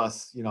any of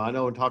us. I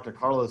know and talked to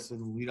Carlos in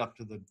the lead up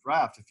to the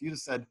draft. If you'd have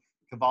said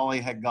Cavalli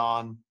had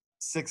gone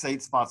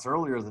 6-8 spots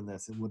earlier than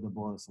this, it wouldn't have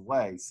blown us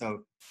away. So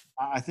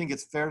I think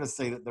it's fair to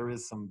say that there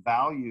is some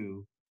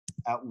value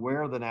at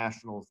where the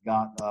Nationals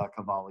got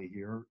Cavalli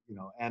here,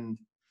 and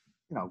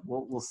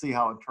we'll see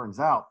how it turns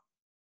out.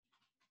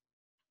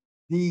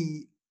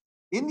 The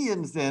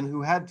Indians then,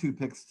 who had 2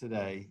 picks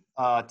today,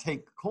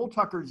 take Cole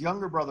Tucker's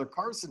younger brother,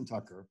 Carson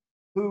Tucker,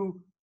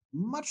 who,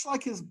 much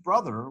like his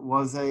brother,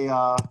 was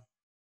a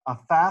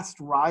fast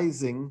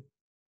rising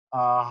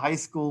high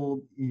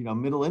school,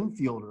 middle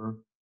infielder.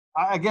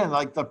 Again,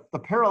 like the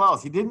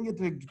parallels, he didn't get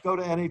to go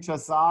to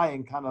NHSI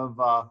and kind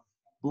of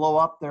blow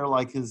up there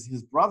like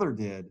his brother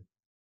did,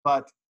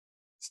 but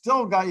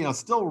still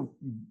still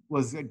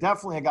was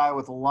definitely a guy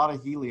with a lot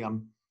of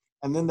helium.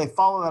 And then they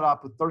follow that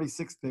up with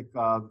 36th pick,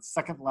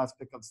 second to last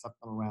pick of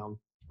the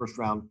first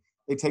round.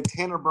 They take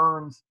Tanner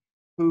Burns,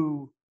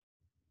 who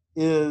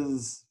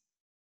is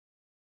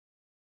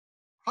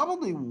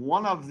probably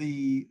one of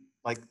the,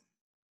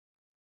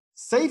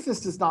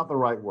 safest is not the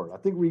right word. I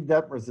think Reed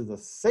Detmers is a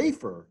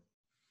safer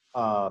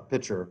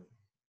pitcher.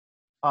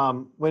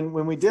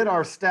 When we did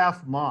our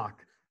staff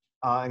mock,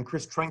 and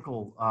Chris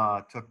Trinkle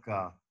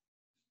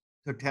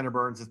took Tanner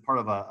Burns as part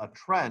of a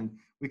trend,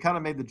 we kind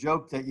of made the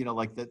joke that,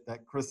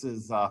 that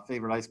Chris's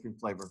favorite ice cream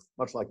flavor,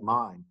 much like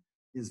mine,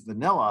 is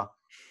vanilla.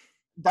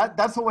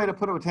 That's a way to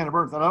put it with Tanner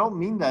Burns. And I don't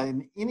mean that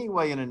in any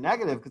way in a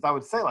negative, because I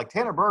would say,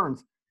 Tanner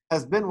Burns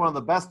has been one of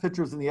the best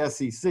pitchers in the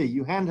SEC.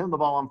 You hand him the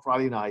ball on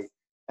Friday night,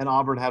 and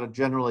Auburn had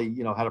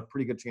a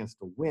pretty good chance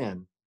to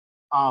win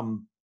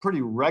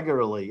pretty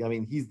regularly. I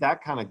mean, he's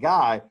that kind of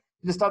guy.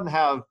 He just doesn't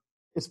have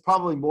 – it's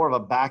probably more of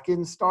a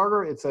back-end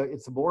starter.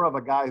 It's more of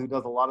a guy who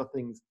does a lot of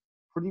things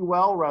pretty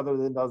well rather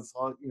than does,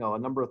 a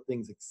number of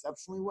things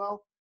exceptionally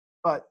well.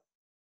 But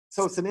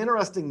so it's an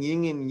interesting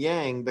yin and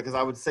yang, because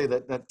I would say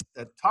that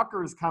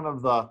Tucker is kind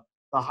of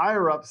the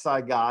higher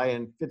upside guy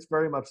and fits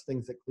very much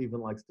things that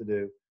Cleveland likes to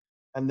do.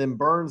 And then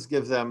Burns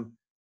gives them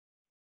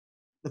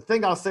 – the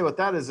thing I'll say with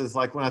that is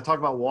like when I talk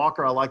about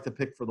Walker, I like to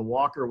pick for the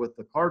Walker with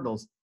the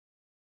Cardinals.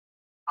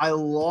 I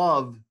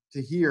love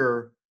to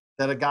hear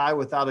that a guy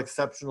without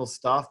exceptional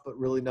stuff but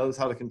really knows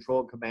how to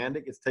control and command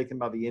it gets taken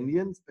by the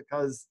Indians,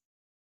 because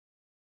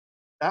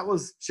that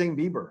was Shane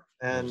Bieber.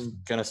 And I was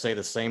gonna say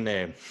the same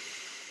name.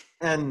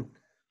 And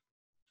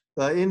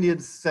the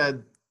Indians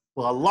said,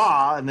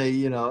 voila, and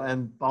they,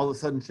 and all of a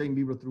sudden Shane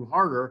Bieber threw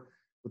harder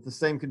with the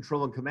same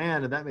control and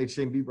command, and that made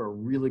Shane Bieber a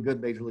really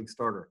good major league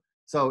starter.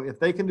 So if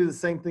they can do the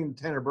same thing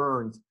to Tanner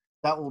Burns,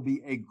 that will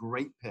be a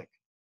great pick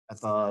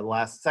at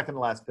the second to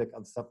last pick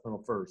of the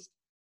supplemental first.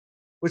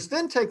 Which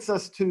then takes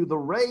us to the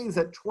Rays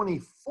at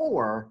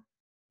 24,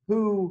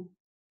 who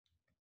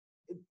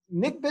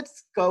Nick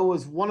Bitsko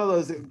was one of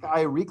those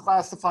guy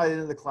reclassified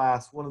into the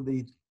class, one of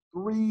the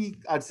three,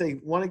 I'd say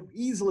one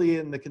easily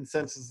in the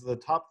consensus of the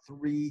top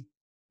three,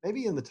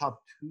 maybe in the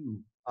top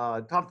three,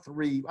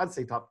 I'd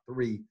say top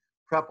three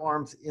prep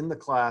arms in the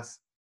class.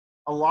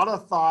 A lot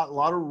of thought, a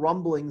lot of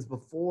rumblings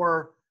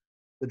before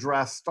the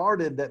draft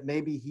started that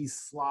maybe he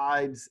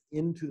slides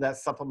into that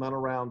supplemental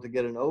round to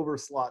get an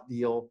overslot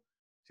deal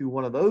to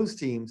one of those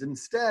teams.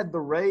 Instead, the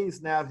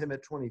Rays nab him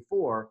at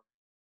 24.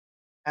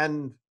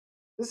 And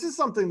this is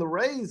something the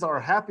Rays are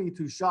happy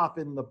to shop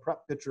in the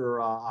prep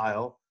pitcher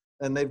aisle,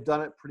 and they've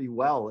done it pretty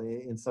well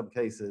in some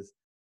cases.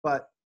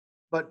 But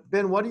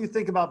Ben, what do you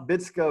think about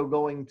Bitsko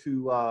going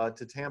to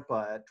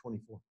Tampa at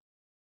 24?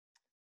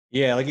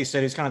 Yeah, like you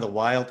said, he's kind of the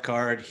wild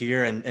card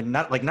here, and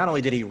not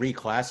only did he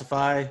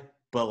reclassify,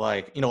 but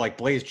like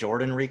Blaze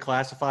Jordan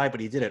reclassified,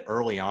 but he did it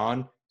early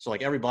on. So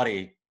like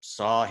everybody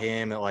saw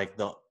him at like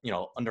the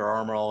Under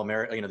Armour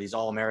All-American, these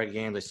All-American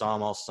games. They saw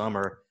him all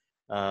summer.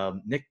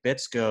 Nick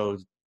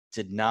Bitsko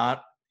did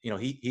not,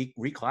 he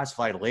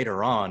reclassified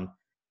later on,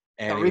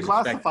 and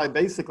reclassified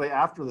basically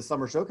after the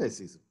summer showcase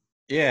season.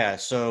 Yeah.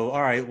 So,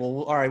 all right.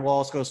 Well,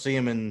 let's go see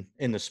him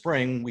in the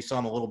spring. We saw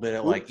him a little bit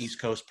at like East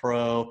Coast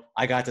Pro.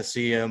 I got to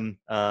see him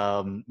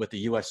with the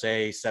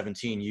USA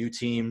 17U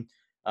team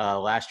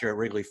last year at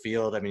Wrigley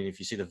Field. I mean, if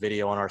you see the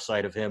video on our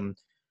site of him,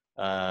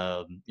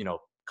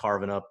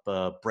 carving up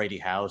Brady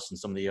House and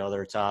some of the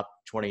other top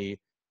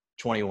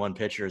 21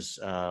 pitchers,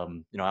 I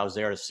was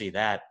there to see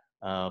that.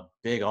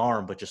 Big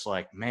arm, but just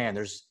like, man,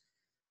 there's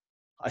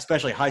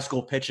especially high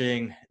school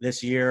pitching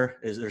this year,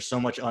 there's so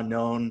much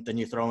unknown. Then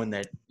you throw in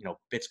that,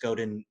 Bitsko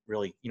didn't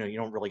really, you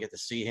don't really get to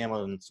see him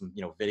on some,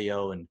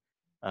 video, and,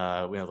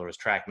 there was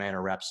TrackMan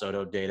or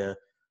Rapsodo data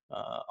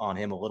on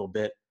him a little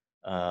bit.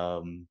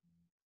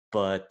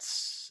 But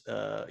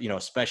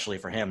especially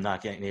for him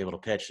not getting able to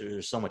pitch,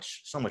 there's so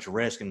much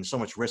risk, and so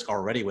much risk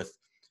already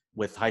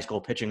with high school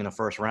pitching in the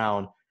first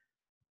round.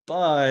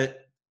 But,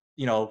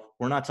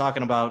 we're not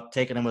talking about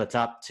taking him with a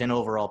top 10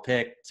 overall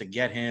pick to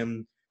get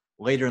him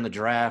later in the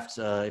draft.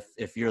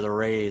 If you're the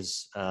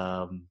Rays,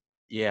 I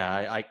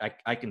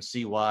can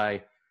see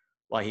why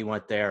he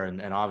went there,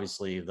 and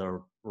obviously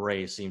the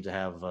Rays seem to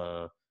have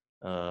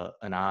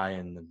an eye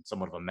and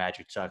somewhat of a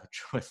magic touch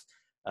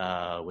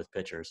with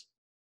pitchers.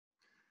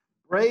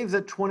 Braves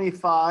at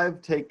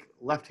 25 take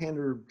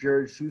left-hander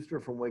Jared Schuster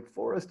from Wake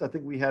Forest. I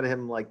think we had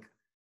him like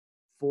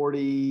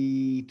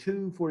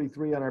 42,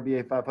 43 on our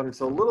BA 500,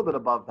 so a little bit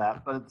above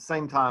that. But at the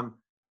same time,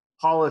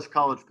 polished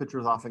college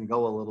pitchers often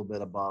go a little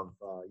bit above,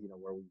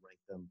 where we rank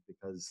them,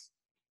 because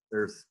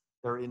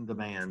they're in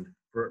demand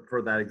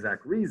for that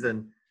exact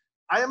reason.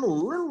 I am a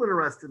little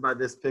interested by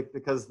this pick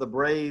because the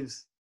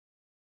Braves,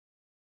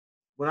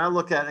 when I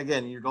look at,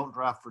 again, you don't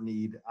draft for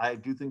need. I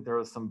do think there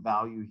is some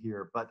value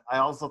here, but I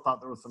also thought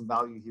there was some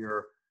value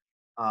here,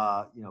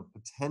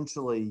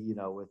 potentially,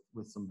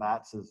 with some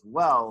bats as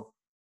well.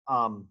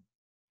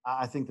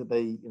 I think that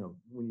they,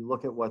 when you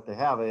look at what they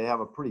have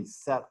a pretty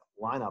set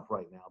lineup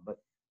right now, but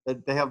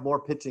they have more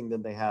pitching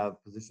than they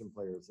have position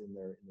players in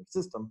their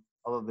system,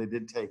 although they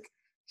did take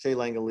Shea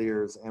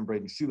Langoliers and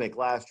Braden Shoemake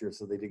last year,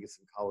 so they did get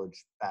some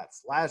college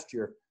bats last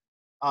year.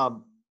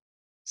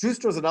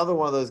 Schuster's another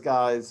one of those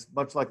guys,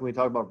 much like when we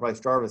talk about Bryce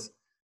Jarvis,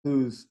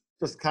 who's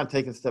just kind of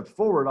taken steps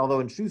forward, although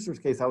in Schuster's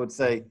case, I would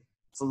say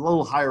it's a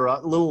little higher,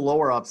 a little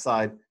lower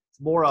upside. It's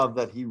more of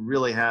that he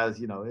really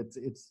has,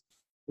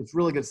 it's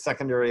really good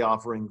secondary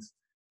offerings,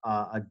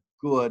 a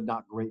good,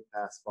 not great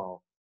fastball.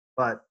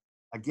 But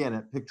again,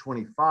 at pick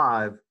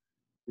 25,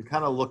 you're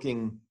kind of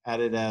looking at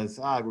it as,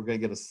 we're going to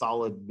get a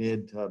solid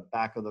mid to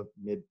back of the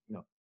mid,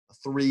 a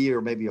 3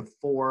 or maybe a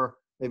 4,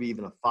 maybe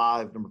even a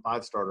 5, number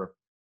 5 starter,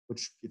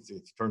 which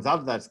it turns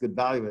out that's good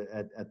value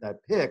at that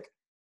pick.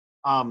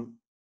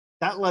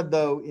 That led,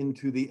 though,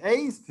 into the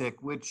A's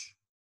pick, which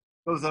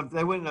goes up.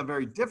 They went in a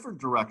very different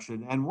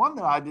direction, and one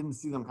that I didn't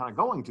see them kind of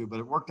going to, but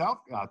it worked out,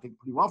 I think,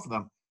 pretty well for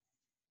them.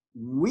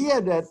 We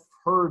had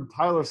heard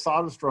Tyler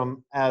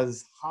Soderstrom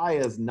as high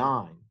as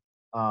 9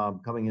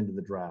 coming into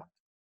the draft.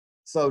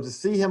 So to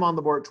see him on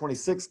the board at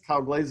 26,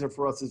 Kyle Glazer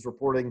for us is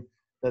reporting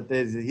that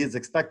he is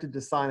expected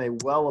to sign a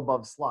well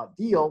above slot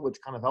deal,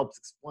 which kind of helps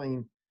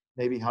explain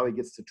maybe how he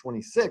gets to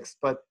 26.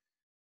 But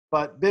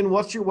Ben,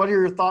 what are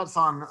your thoughts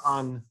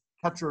on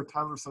catcher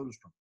Tyler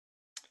Soderstrom.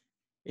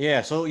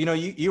 Yeah, so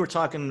you were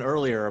talking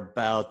earlier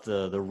about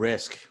the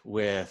risk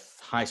with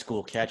high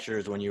school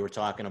catchers when you were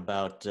talking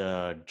about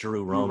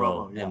Drew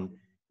Romo, Yeah.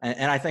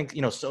 and I think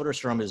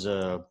Soderstrom is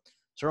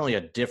certainly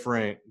a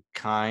different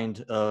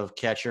kind of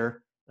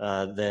catcher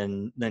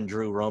than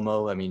Drew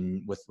Romo. I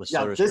mean, with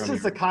Soderstrom, this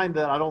is the kind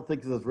that I don't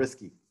think is as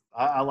risky.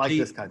 I like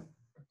this kind.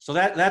 So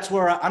that's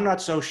where I'm not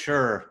so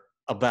sure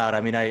about. I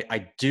mean,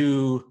 I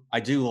do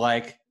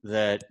like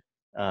that.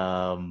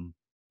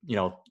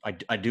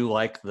 I do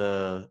like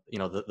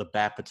the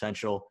bat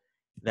potential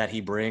that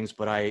he brings,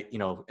 but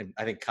and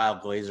I think Kyle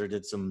Glazer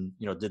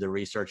did the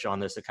research on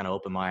this to kind of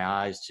open my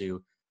eyes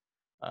to,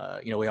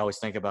 we always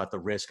think about the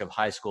risk of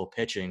high school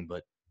pitching,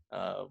 but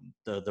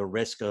the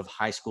risk of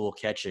high school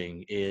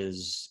catching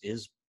is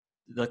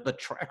the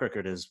track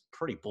record is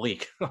pretty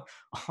bleak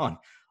on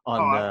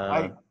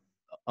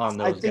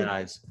those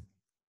guys.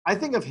 I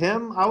think of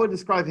him, I would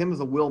describe him as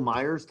a Will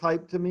Myers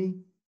type to me.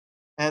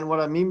 And what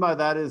I mean by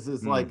that is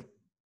like,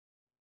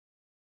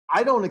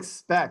 I don't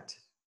expect,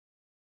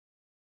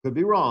 could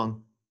be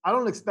wrong, I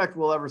don't expect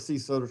we'll ever see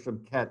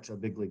Soderstrom catch a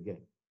big league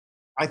game.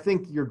 I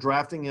think you're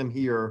drafting him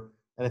here,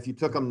 and if you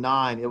took him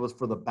 9, it was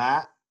for the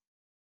bat,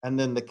 and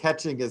then the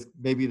catching is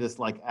maybe this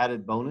like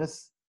added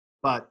bonus.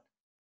 But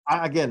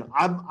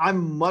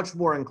I'm much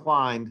more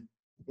inclined,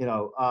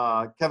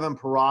 Kevin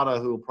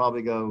Parada, who will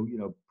probably go,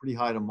 pretty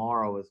high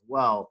tomorrow as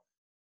well.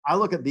 I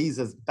look at these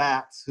as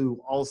bats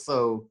who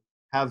also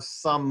have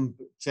some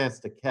chance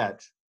to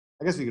catch.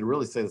 I guess we could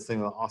really say the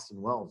same about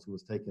Austin Wells, who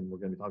was taken, we're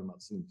going to be talking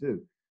about soon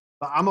too.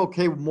 But I'm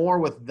okay more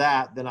with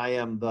that than I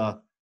am because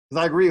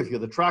I agree with you,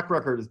 the track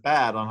record is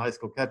bad on high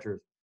school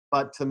catchers.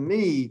 But to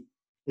me,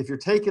 if you're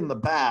taking the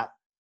bat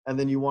and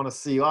then you want to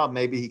see,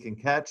 maybe he can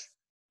catch,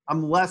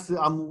 I'm less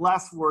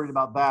worried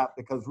about that,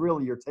 because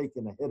really you're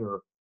taking a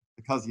hitter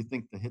because you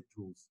think the hit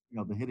tools,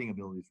 the hitting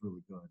ability is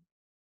really good.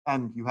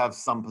 And you have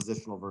some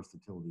positional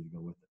versatility to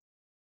go with it.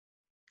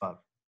 But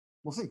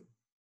we'll see.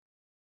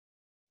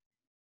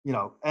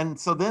 And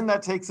so then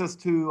that takes us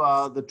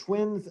to the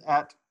Twins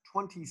at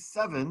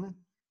 27,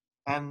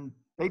 and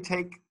they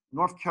take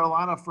North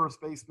Carolina first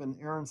baseman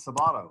Aaron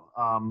Sabato,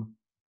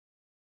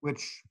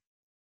 which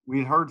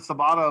we heard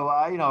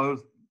Sabato, it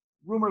was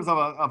rumors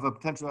of a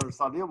potential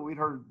undersized deal, but we'd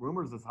heard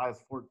rumors as high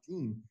as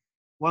 14.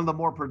 One of the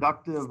more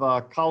productive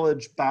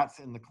college bats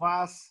in the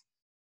class,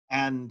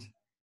 and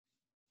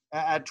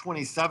at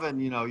 27,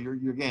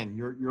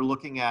 you're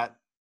looking at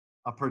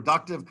a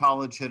productive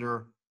college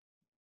hitter,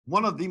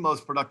 one of the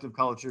most productive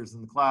college hitters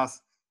in the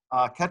class,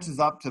 catches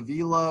up to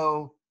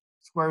velo,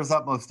 squares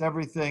up most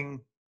everything.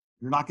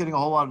 You're not getting a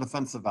whole lot of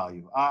defensive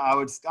value. I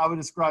would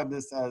describe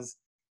this as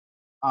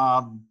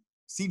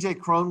C.J.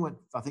 Cron went,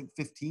 I think,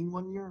 15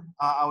 one year.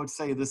 I would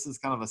say this is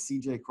kind of a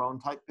C.J. Cron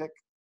type pick.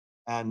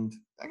 And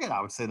again,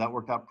 I would say that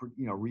worked out,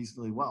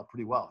 reasonably well,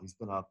 pretty well. He's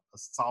been a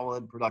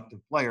solid,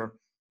 productive player.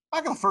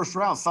 Back in the first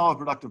round, solid,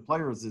 productive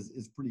players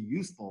is pretty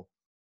useful.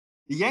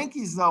 The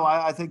Yankees, though,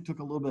 I think took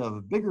a little bit of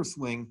a bigger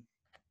swing.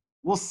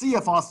 We'll see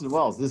if Austin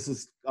Wells, this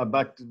is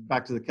back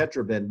to the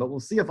catcher bin, but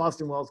we'll see if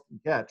Austin Wells can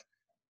catch.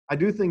 I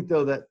do think,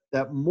 though,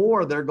 that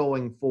more they're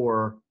going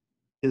for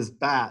his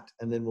bat,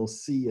 and then we'll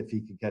see if he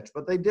can catch.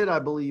 But they did, I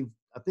believe,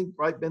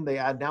 right, Ben, they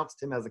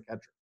announced him as a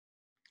catcher.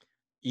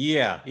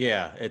 Yeah.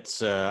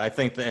 It's I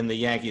think and the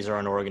Yankees are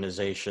an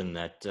organization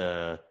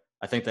that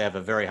I think they have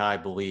a very high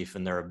belief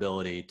in their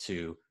ability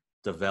to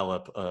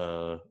develop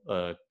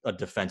a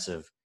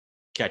defensive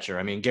catcher.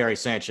 I mean, Gary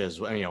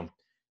Sanchez,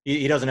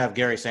 he doesn't have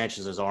Gary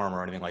Sanchez's arm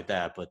or anything like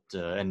that, but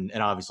and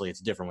obviously it's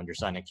different when you're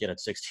signing a kid at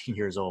 16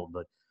 years old.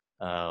 But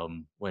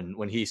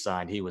when he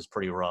signed, he was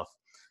pretty rough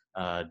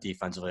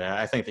defensively.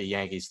 I think the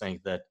Yankees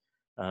think that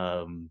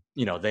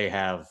they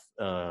have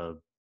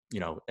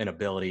an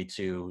ability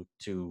to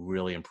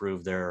really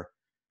improve their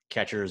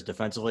catchers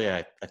defensively.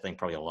 I think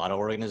probably a lot of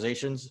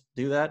organizations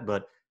do that,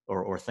 but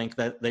or think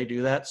that they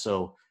do that.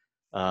 So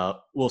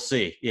we'll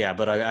see. Yeah,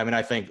 but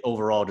I think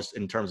overall, just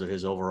in terms of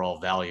his overall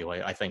value,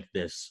 I think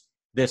this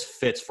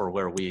fits for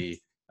where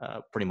we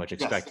pretty much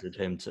expected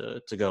him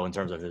to go in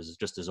terms of his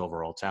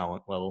overall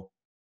talent level.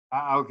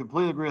 I would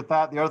completely agree with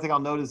that. The other thing I'll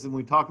notice, when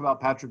we talk about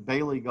Patrick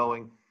Bailey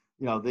going,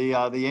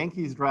 the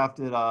Yankees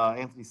drafted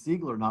Anthony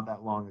Siegler not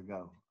that long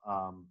ago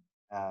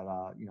at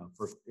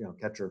first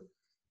catcher.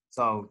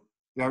 So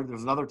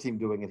there's another team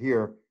doing it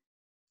here.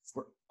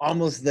 We're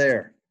almost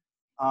there.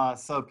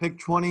 So pick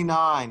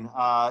 29,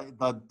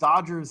 the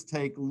Dodgers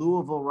take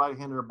Louisville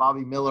right-hander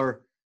Bobby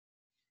Miller.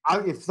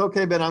 If it's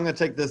okay, Ben, I'm going to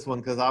take this one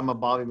because I'm a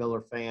Bobby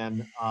Miller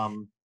fan.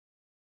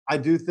 I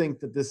do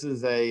think that this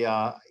is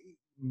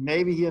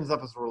maybe he ends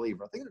up as a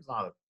reliever. I think there's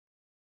not a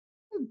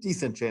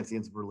decent chance he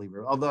ends up a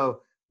reliever, although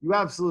you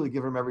absolutely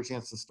give him every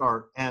chance to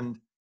start. And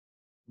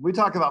we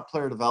talk about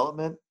player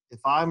development. If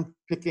I'm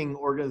picking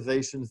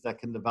organizations that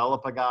can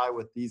develop a guy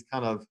with these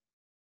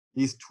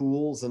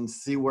tools and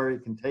see where he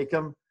can take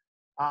him,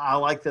 I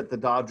like that the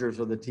Dodgers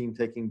are the team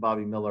taking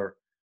Bobby Miller,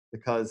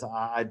 because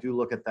I do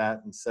look at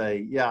that and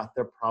say, yeah,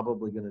 they're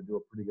probably going to do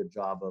a pretty good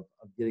job of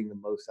getting the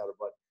most out of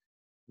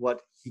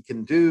what he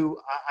can do.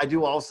 I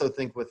do also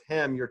think with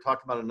him, you're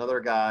talking about another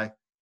guy.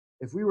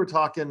 If we were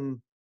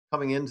talking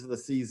coming into the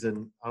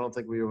season, I don't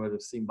think we would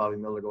have seen Bobby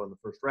Miller go in the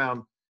first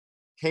round.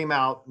 Came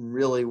out and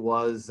really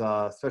was,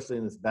 especially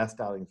in his best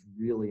outings,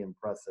 really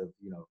impressive.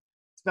 You know,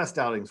 his best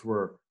outings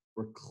were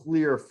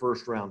clear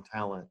first round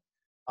talent.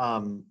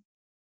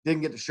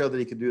 Didn't get to show that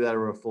he could do that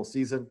over a full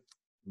season.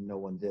 No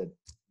one did.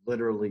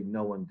 Literally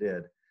no one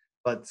did.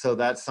 But so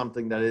that's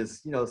something that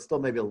is, you know, still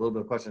maybe a little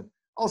bit of question.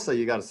 Also,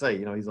 you got to say,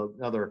 you know, he's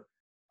another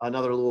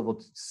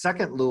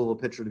second Louisville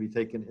pitcher to be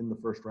taken in the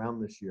first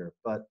round this year.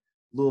 But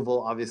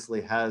Louisville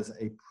obviously has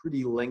a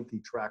pretty lengthy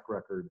track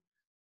record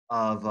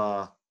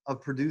of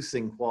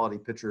producing quality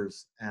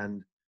pitchers,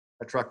 and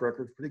that track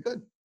record is pretty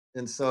good.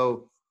 And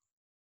so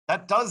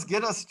that does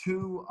get us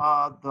to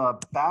the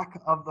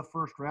back of the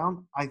first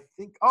round. I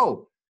think.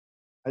 Oh,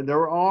 and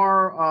there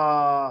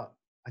are.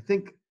 I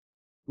think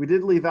we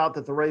did leave out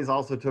that the Rays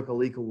also took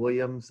Alika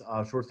Williams,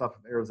 shortstop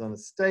from Arizona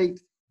State,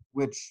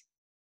 which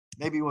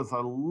maybe was a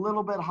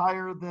little bit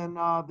higher than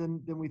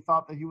we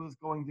thought that he was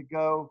going to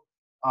go.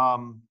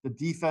 The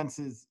defense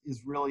is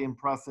really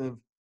impressive.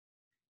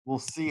 We'll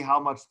see how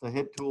much the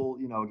hit tool,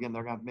 you know, again,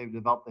 they're going to maybe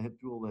develop the hit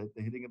tool,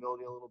 the hitting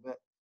ability a little bit.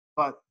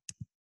 But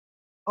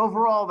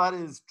overall, that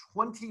is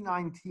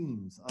 29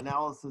 teams,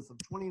 analysis of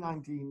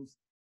 29 teams.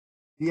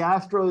 The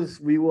Astros,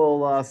 we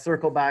will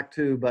circle back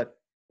to, but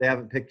they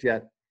haven't picked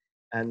yet.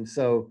 And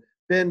so,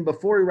 Ben,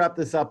 before we wrap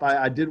this up,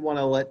 I did want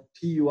to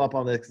tee you up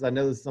on this because I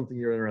know this is something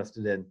you're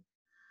interested in.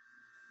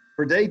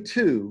 For day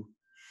 2,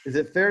 is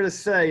it fair to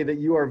say that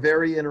you are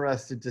very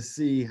interested to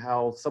see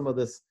how some of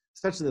this,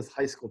 especially this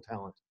high school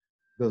talent,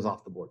 goes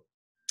off the board?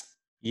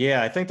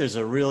 Yeah, I think there's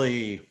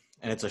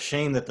and it's a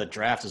shame that the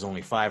draft is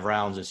only 5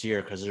 rounds this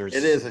year because it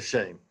is a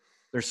shame.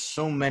 There's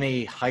so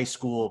many high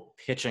school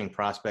pitching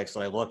prospects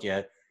that I look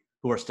at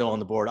who are still on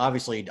the board.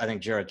 Obviously, I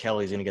think Jared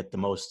Kelly is going to get the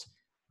most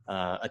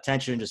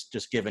attention,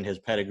 just given his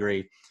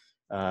pedigree.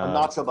 A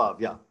notch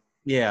above, yeah.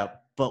 Yeah,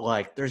 but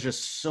like, there's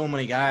just so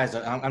many guys.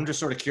 I'm just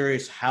sort of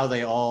curious how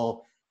they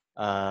all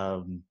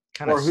kind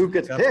of, or who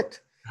gets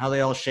picked, how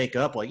they all shake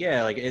up. Like,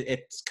 yeah, like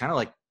it's kind of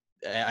like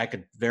I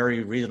could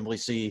very reasonably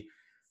see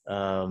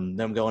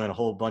them going in a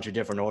whole bunch of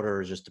different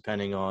orders, just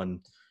depending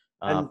on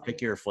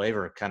pick your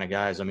flavor kind of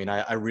guys. I mean,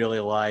 I really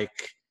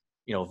like,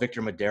 you know,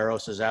 Victor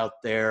Medeiros is out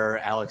there.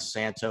 Alex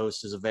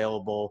Santos is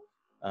available.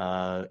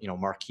 You know,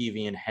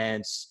 Markevian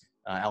Hentz,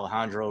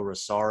 Alejandro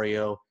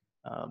Rosario.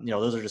 You know,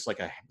 those are just like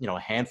a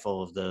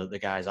handful of the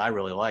guys I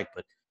really like.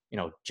 But, you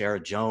know,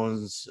 Jared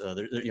Jones,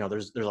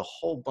 there's a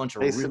whole bunch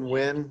of Mason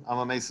Wynn. I'm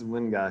a Mason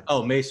Wynn guy.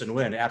 Oh, Mason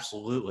Wynn.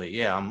 Absolutely.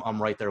 Yeah.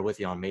 I'm right there with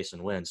you on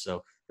Mason Wynn.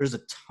 So there's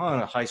a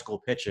ton of high school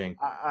pitching.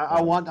 I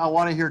want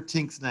to hear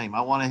Tink's name. I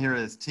want to hear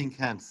his Tink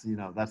Hentz. You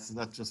know, that's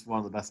just one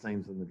of the best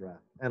names in the draft.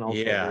 And also,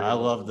 yeah, I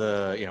love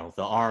the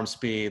arm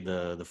speed,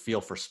 the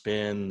feel for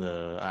spin.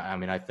 I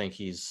mean, I think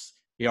he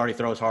already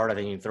throws hard. I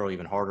think he can throw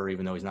even harder,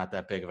 even though he's not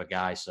that big of a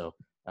guy. So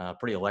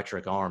pretty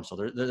electric arm. So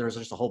there's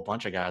just a whole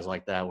bunch of guys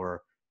like that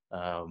where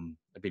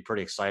I'd be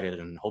pretty excited,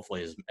 and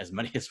hopefully as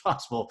many as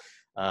possible.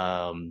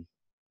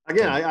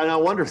 Again, I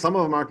wonder, some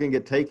of them aren't going to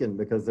get taken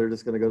because they're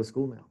just going to go to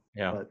school now.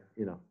 Yeah. But,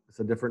 you know,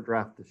 it's a different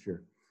draft this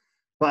year.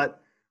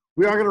 But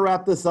we are going to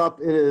wrap this up.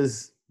 It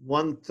is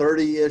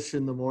 1:30-ish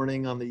in the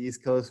morning on the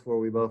East Coast where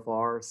we both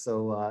are.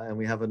 So, and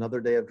we have another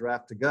day of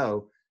draft to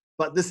go.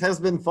 But this has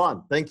been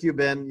fun. Thank you,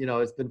 Ben. You know,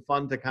 it's been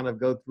fun to kind of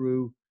go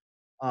through,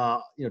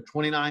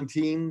 29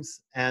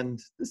 teams.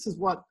 And this is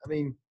what, I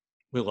mean.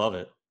 We love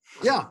it.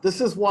 Yeah,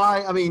 this is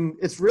why, I mean,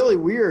 it's really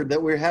weird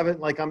that we haven't,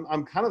 like,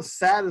 I'm kind of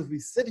sad as we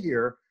sit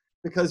here,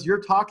 because you're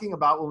talking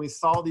about when we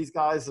saw these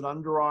guys at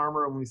Under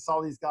Armour and we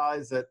saw these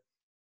guys at,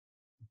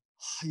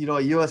 you know,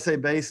 USA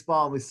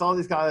Baseball, and we saw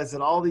these guys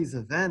at all these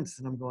events,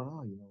 and I'm going,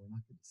 oh, you know, we're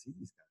not getting to see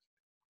these guys.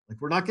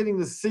 Like, we're not getting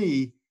to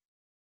see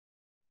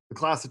the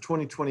class of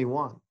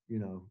 2021, you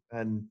know,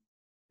 and,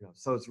 you know,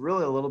 so it's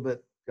really a little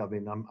bit, I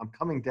mean, I'm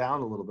coming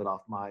down a little bit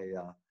off my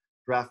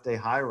draft day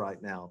high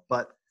right now,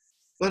 but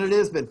it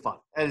has been fun,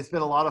 and it's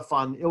been a lot of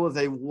fun. It was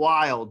a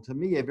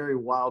very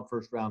wild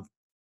first round.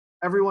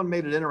 Everyone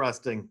made it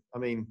interesting. I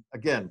mean,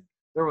 again,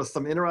 there was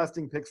some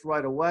interesting picks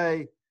right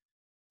away.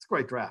 It's a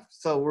great draft.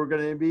 So we're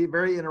going to be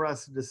very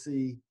interested to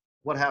see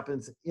what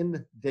happens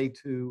in day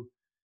 2.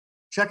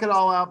 Check it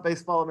all out,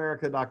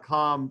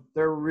 baseballamerica.com.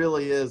 There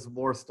really is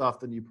more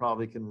stuff than you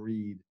probably can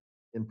read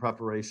in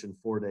preparation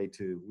for day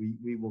 2.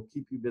 We will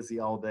keep you busy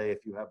all day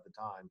if you have the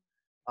time.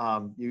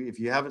 If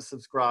you haven't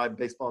subscribed,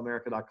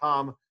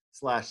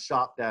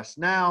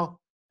 baseballamerica.com/shop-now,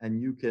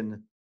 and you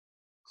can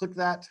click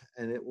that,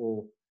 and it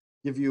will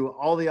give you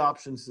all the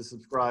options to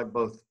subscribe,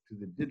 both to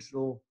the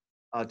digital,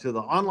 to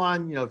the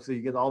online, you know, so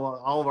you get all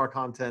of our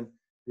content.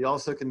 You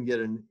also can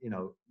get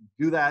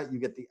do that. You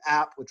get the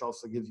app, which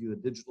also gives you a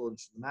digital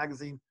edition of the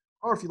magazine.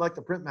 Or if you like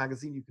the print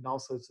magazine, you can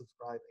also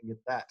subscribe and get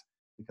that,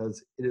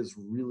 because it is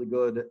really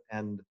good.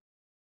 And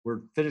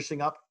we're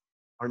finishing up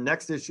our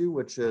next issue,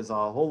 which is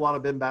a whole lot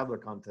of Ben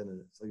Badler content in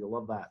it. So you'll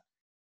love that.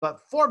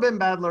 But for Ben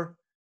Badler,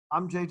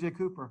 I'm JJ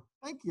Cooper.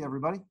 Thank you,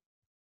 everybody.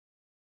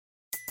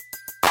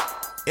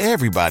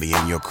 Everybody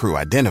in your crew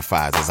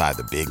identifies as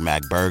either Big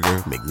Mac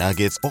Burger,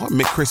 McNuggets, or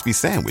McCrispy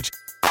Sandwich.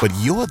 But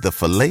you're the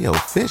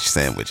Filet-O-Fish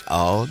Sandwich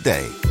all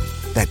day.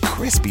 That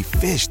crispy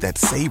fish, that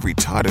savory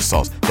tartar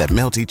sauce, that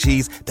melty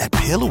cheese, that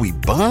pillowy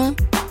bun.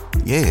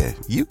 Yeah,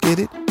 you get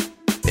it.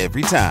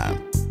 Every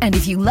time. And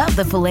if you love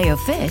the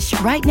Filet-O-Fish,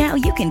 right now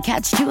you can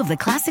catch 2 of the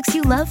classics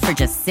you love for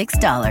just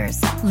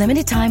 $6.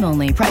 Limited time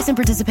only. Price and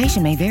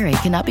participation may vary.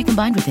 Cannot be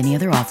combined with any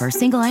other offer.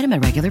 Single item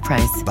at regular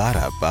price.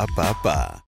 Ba-da-ba-ba-ba.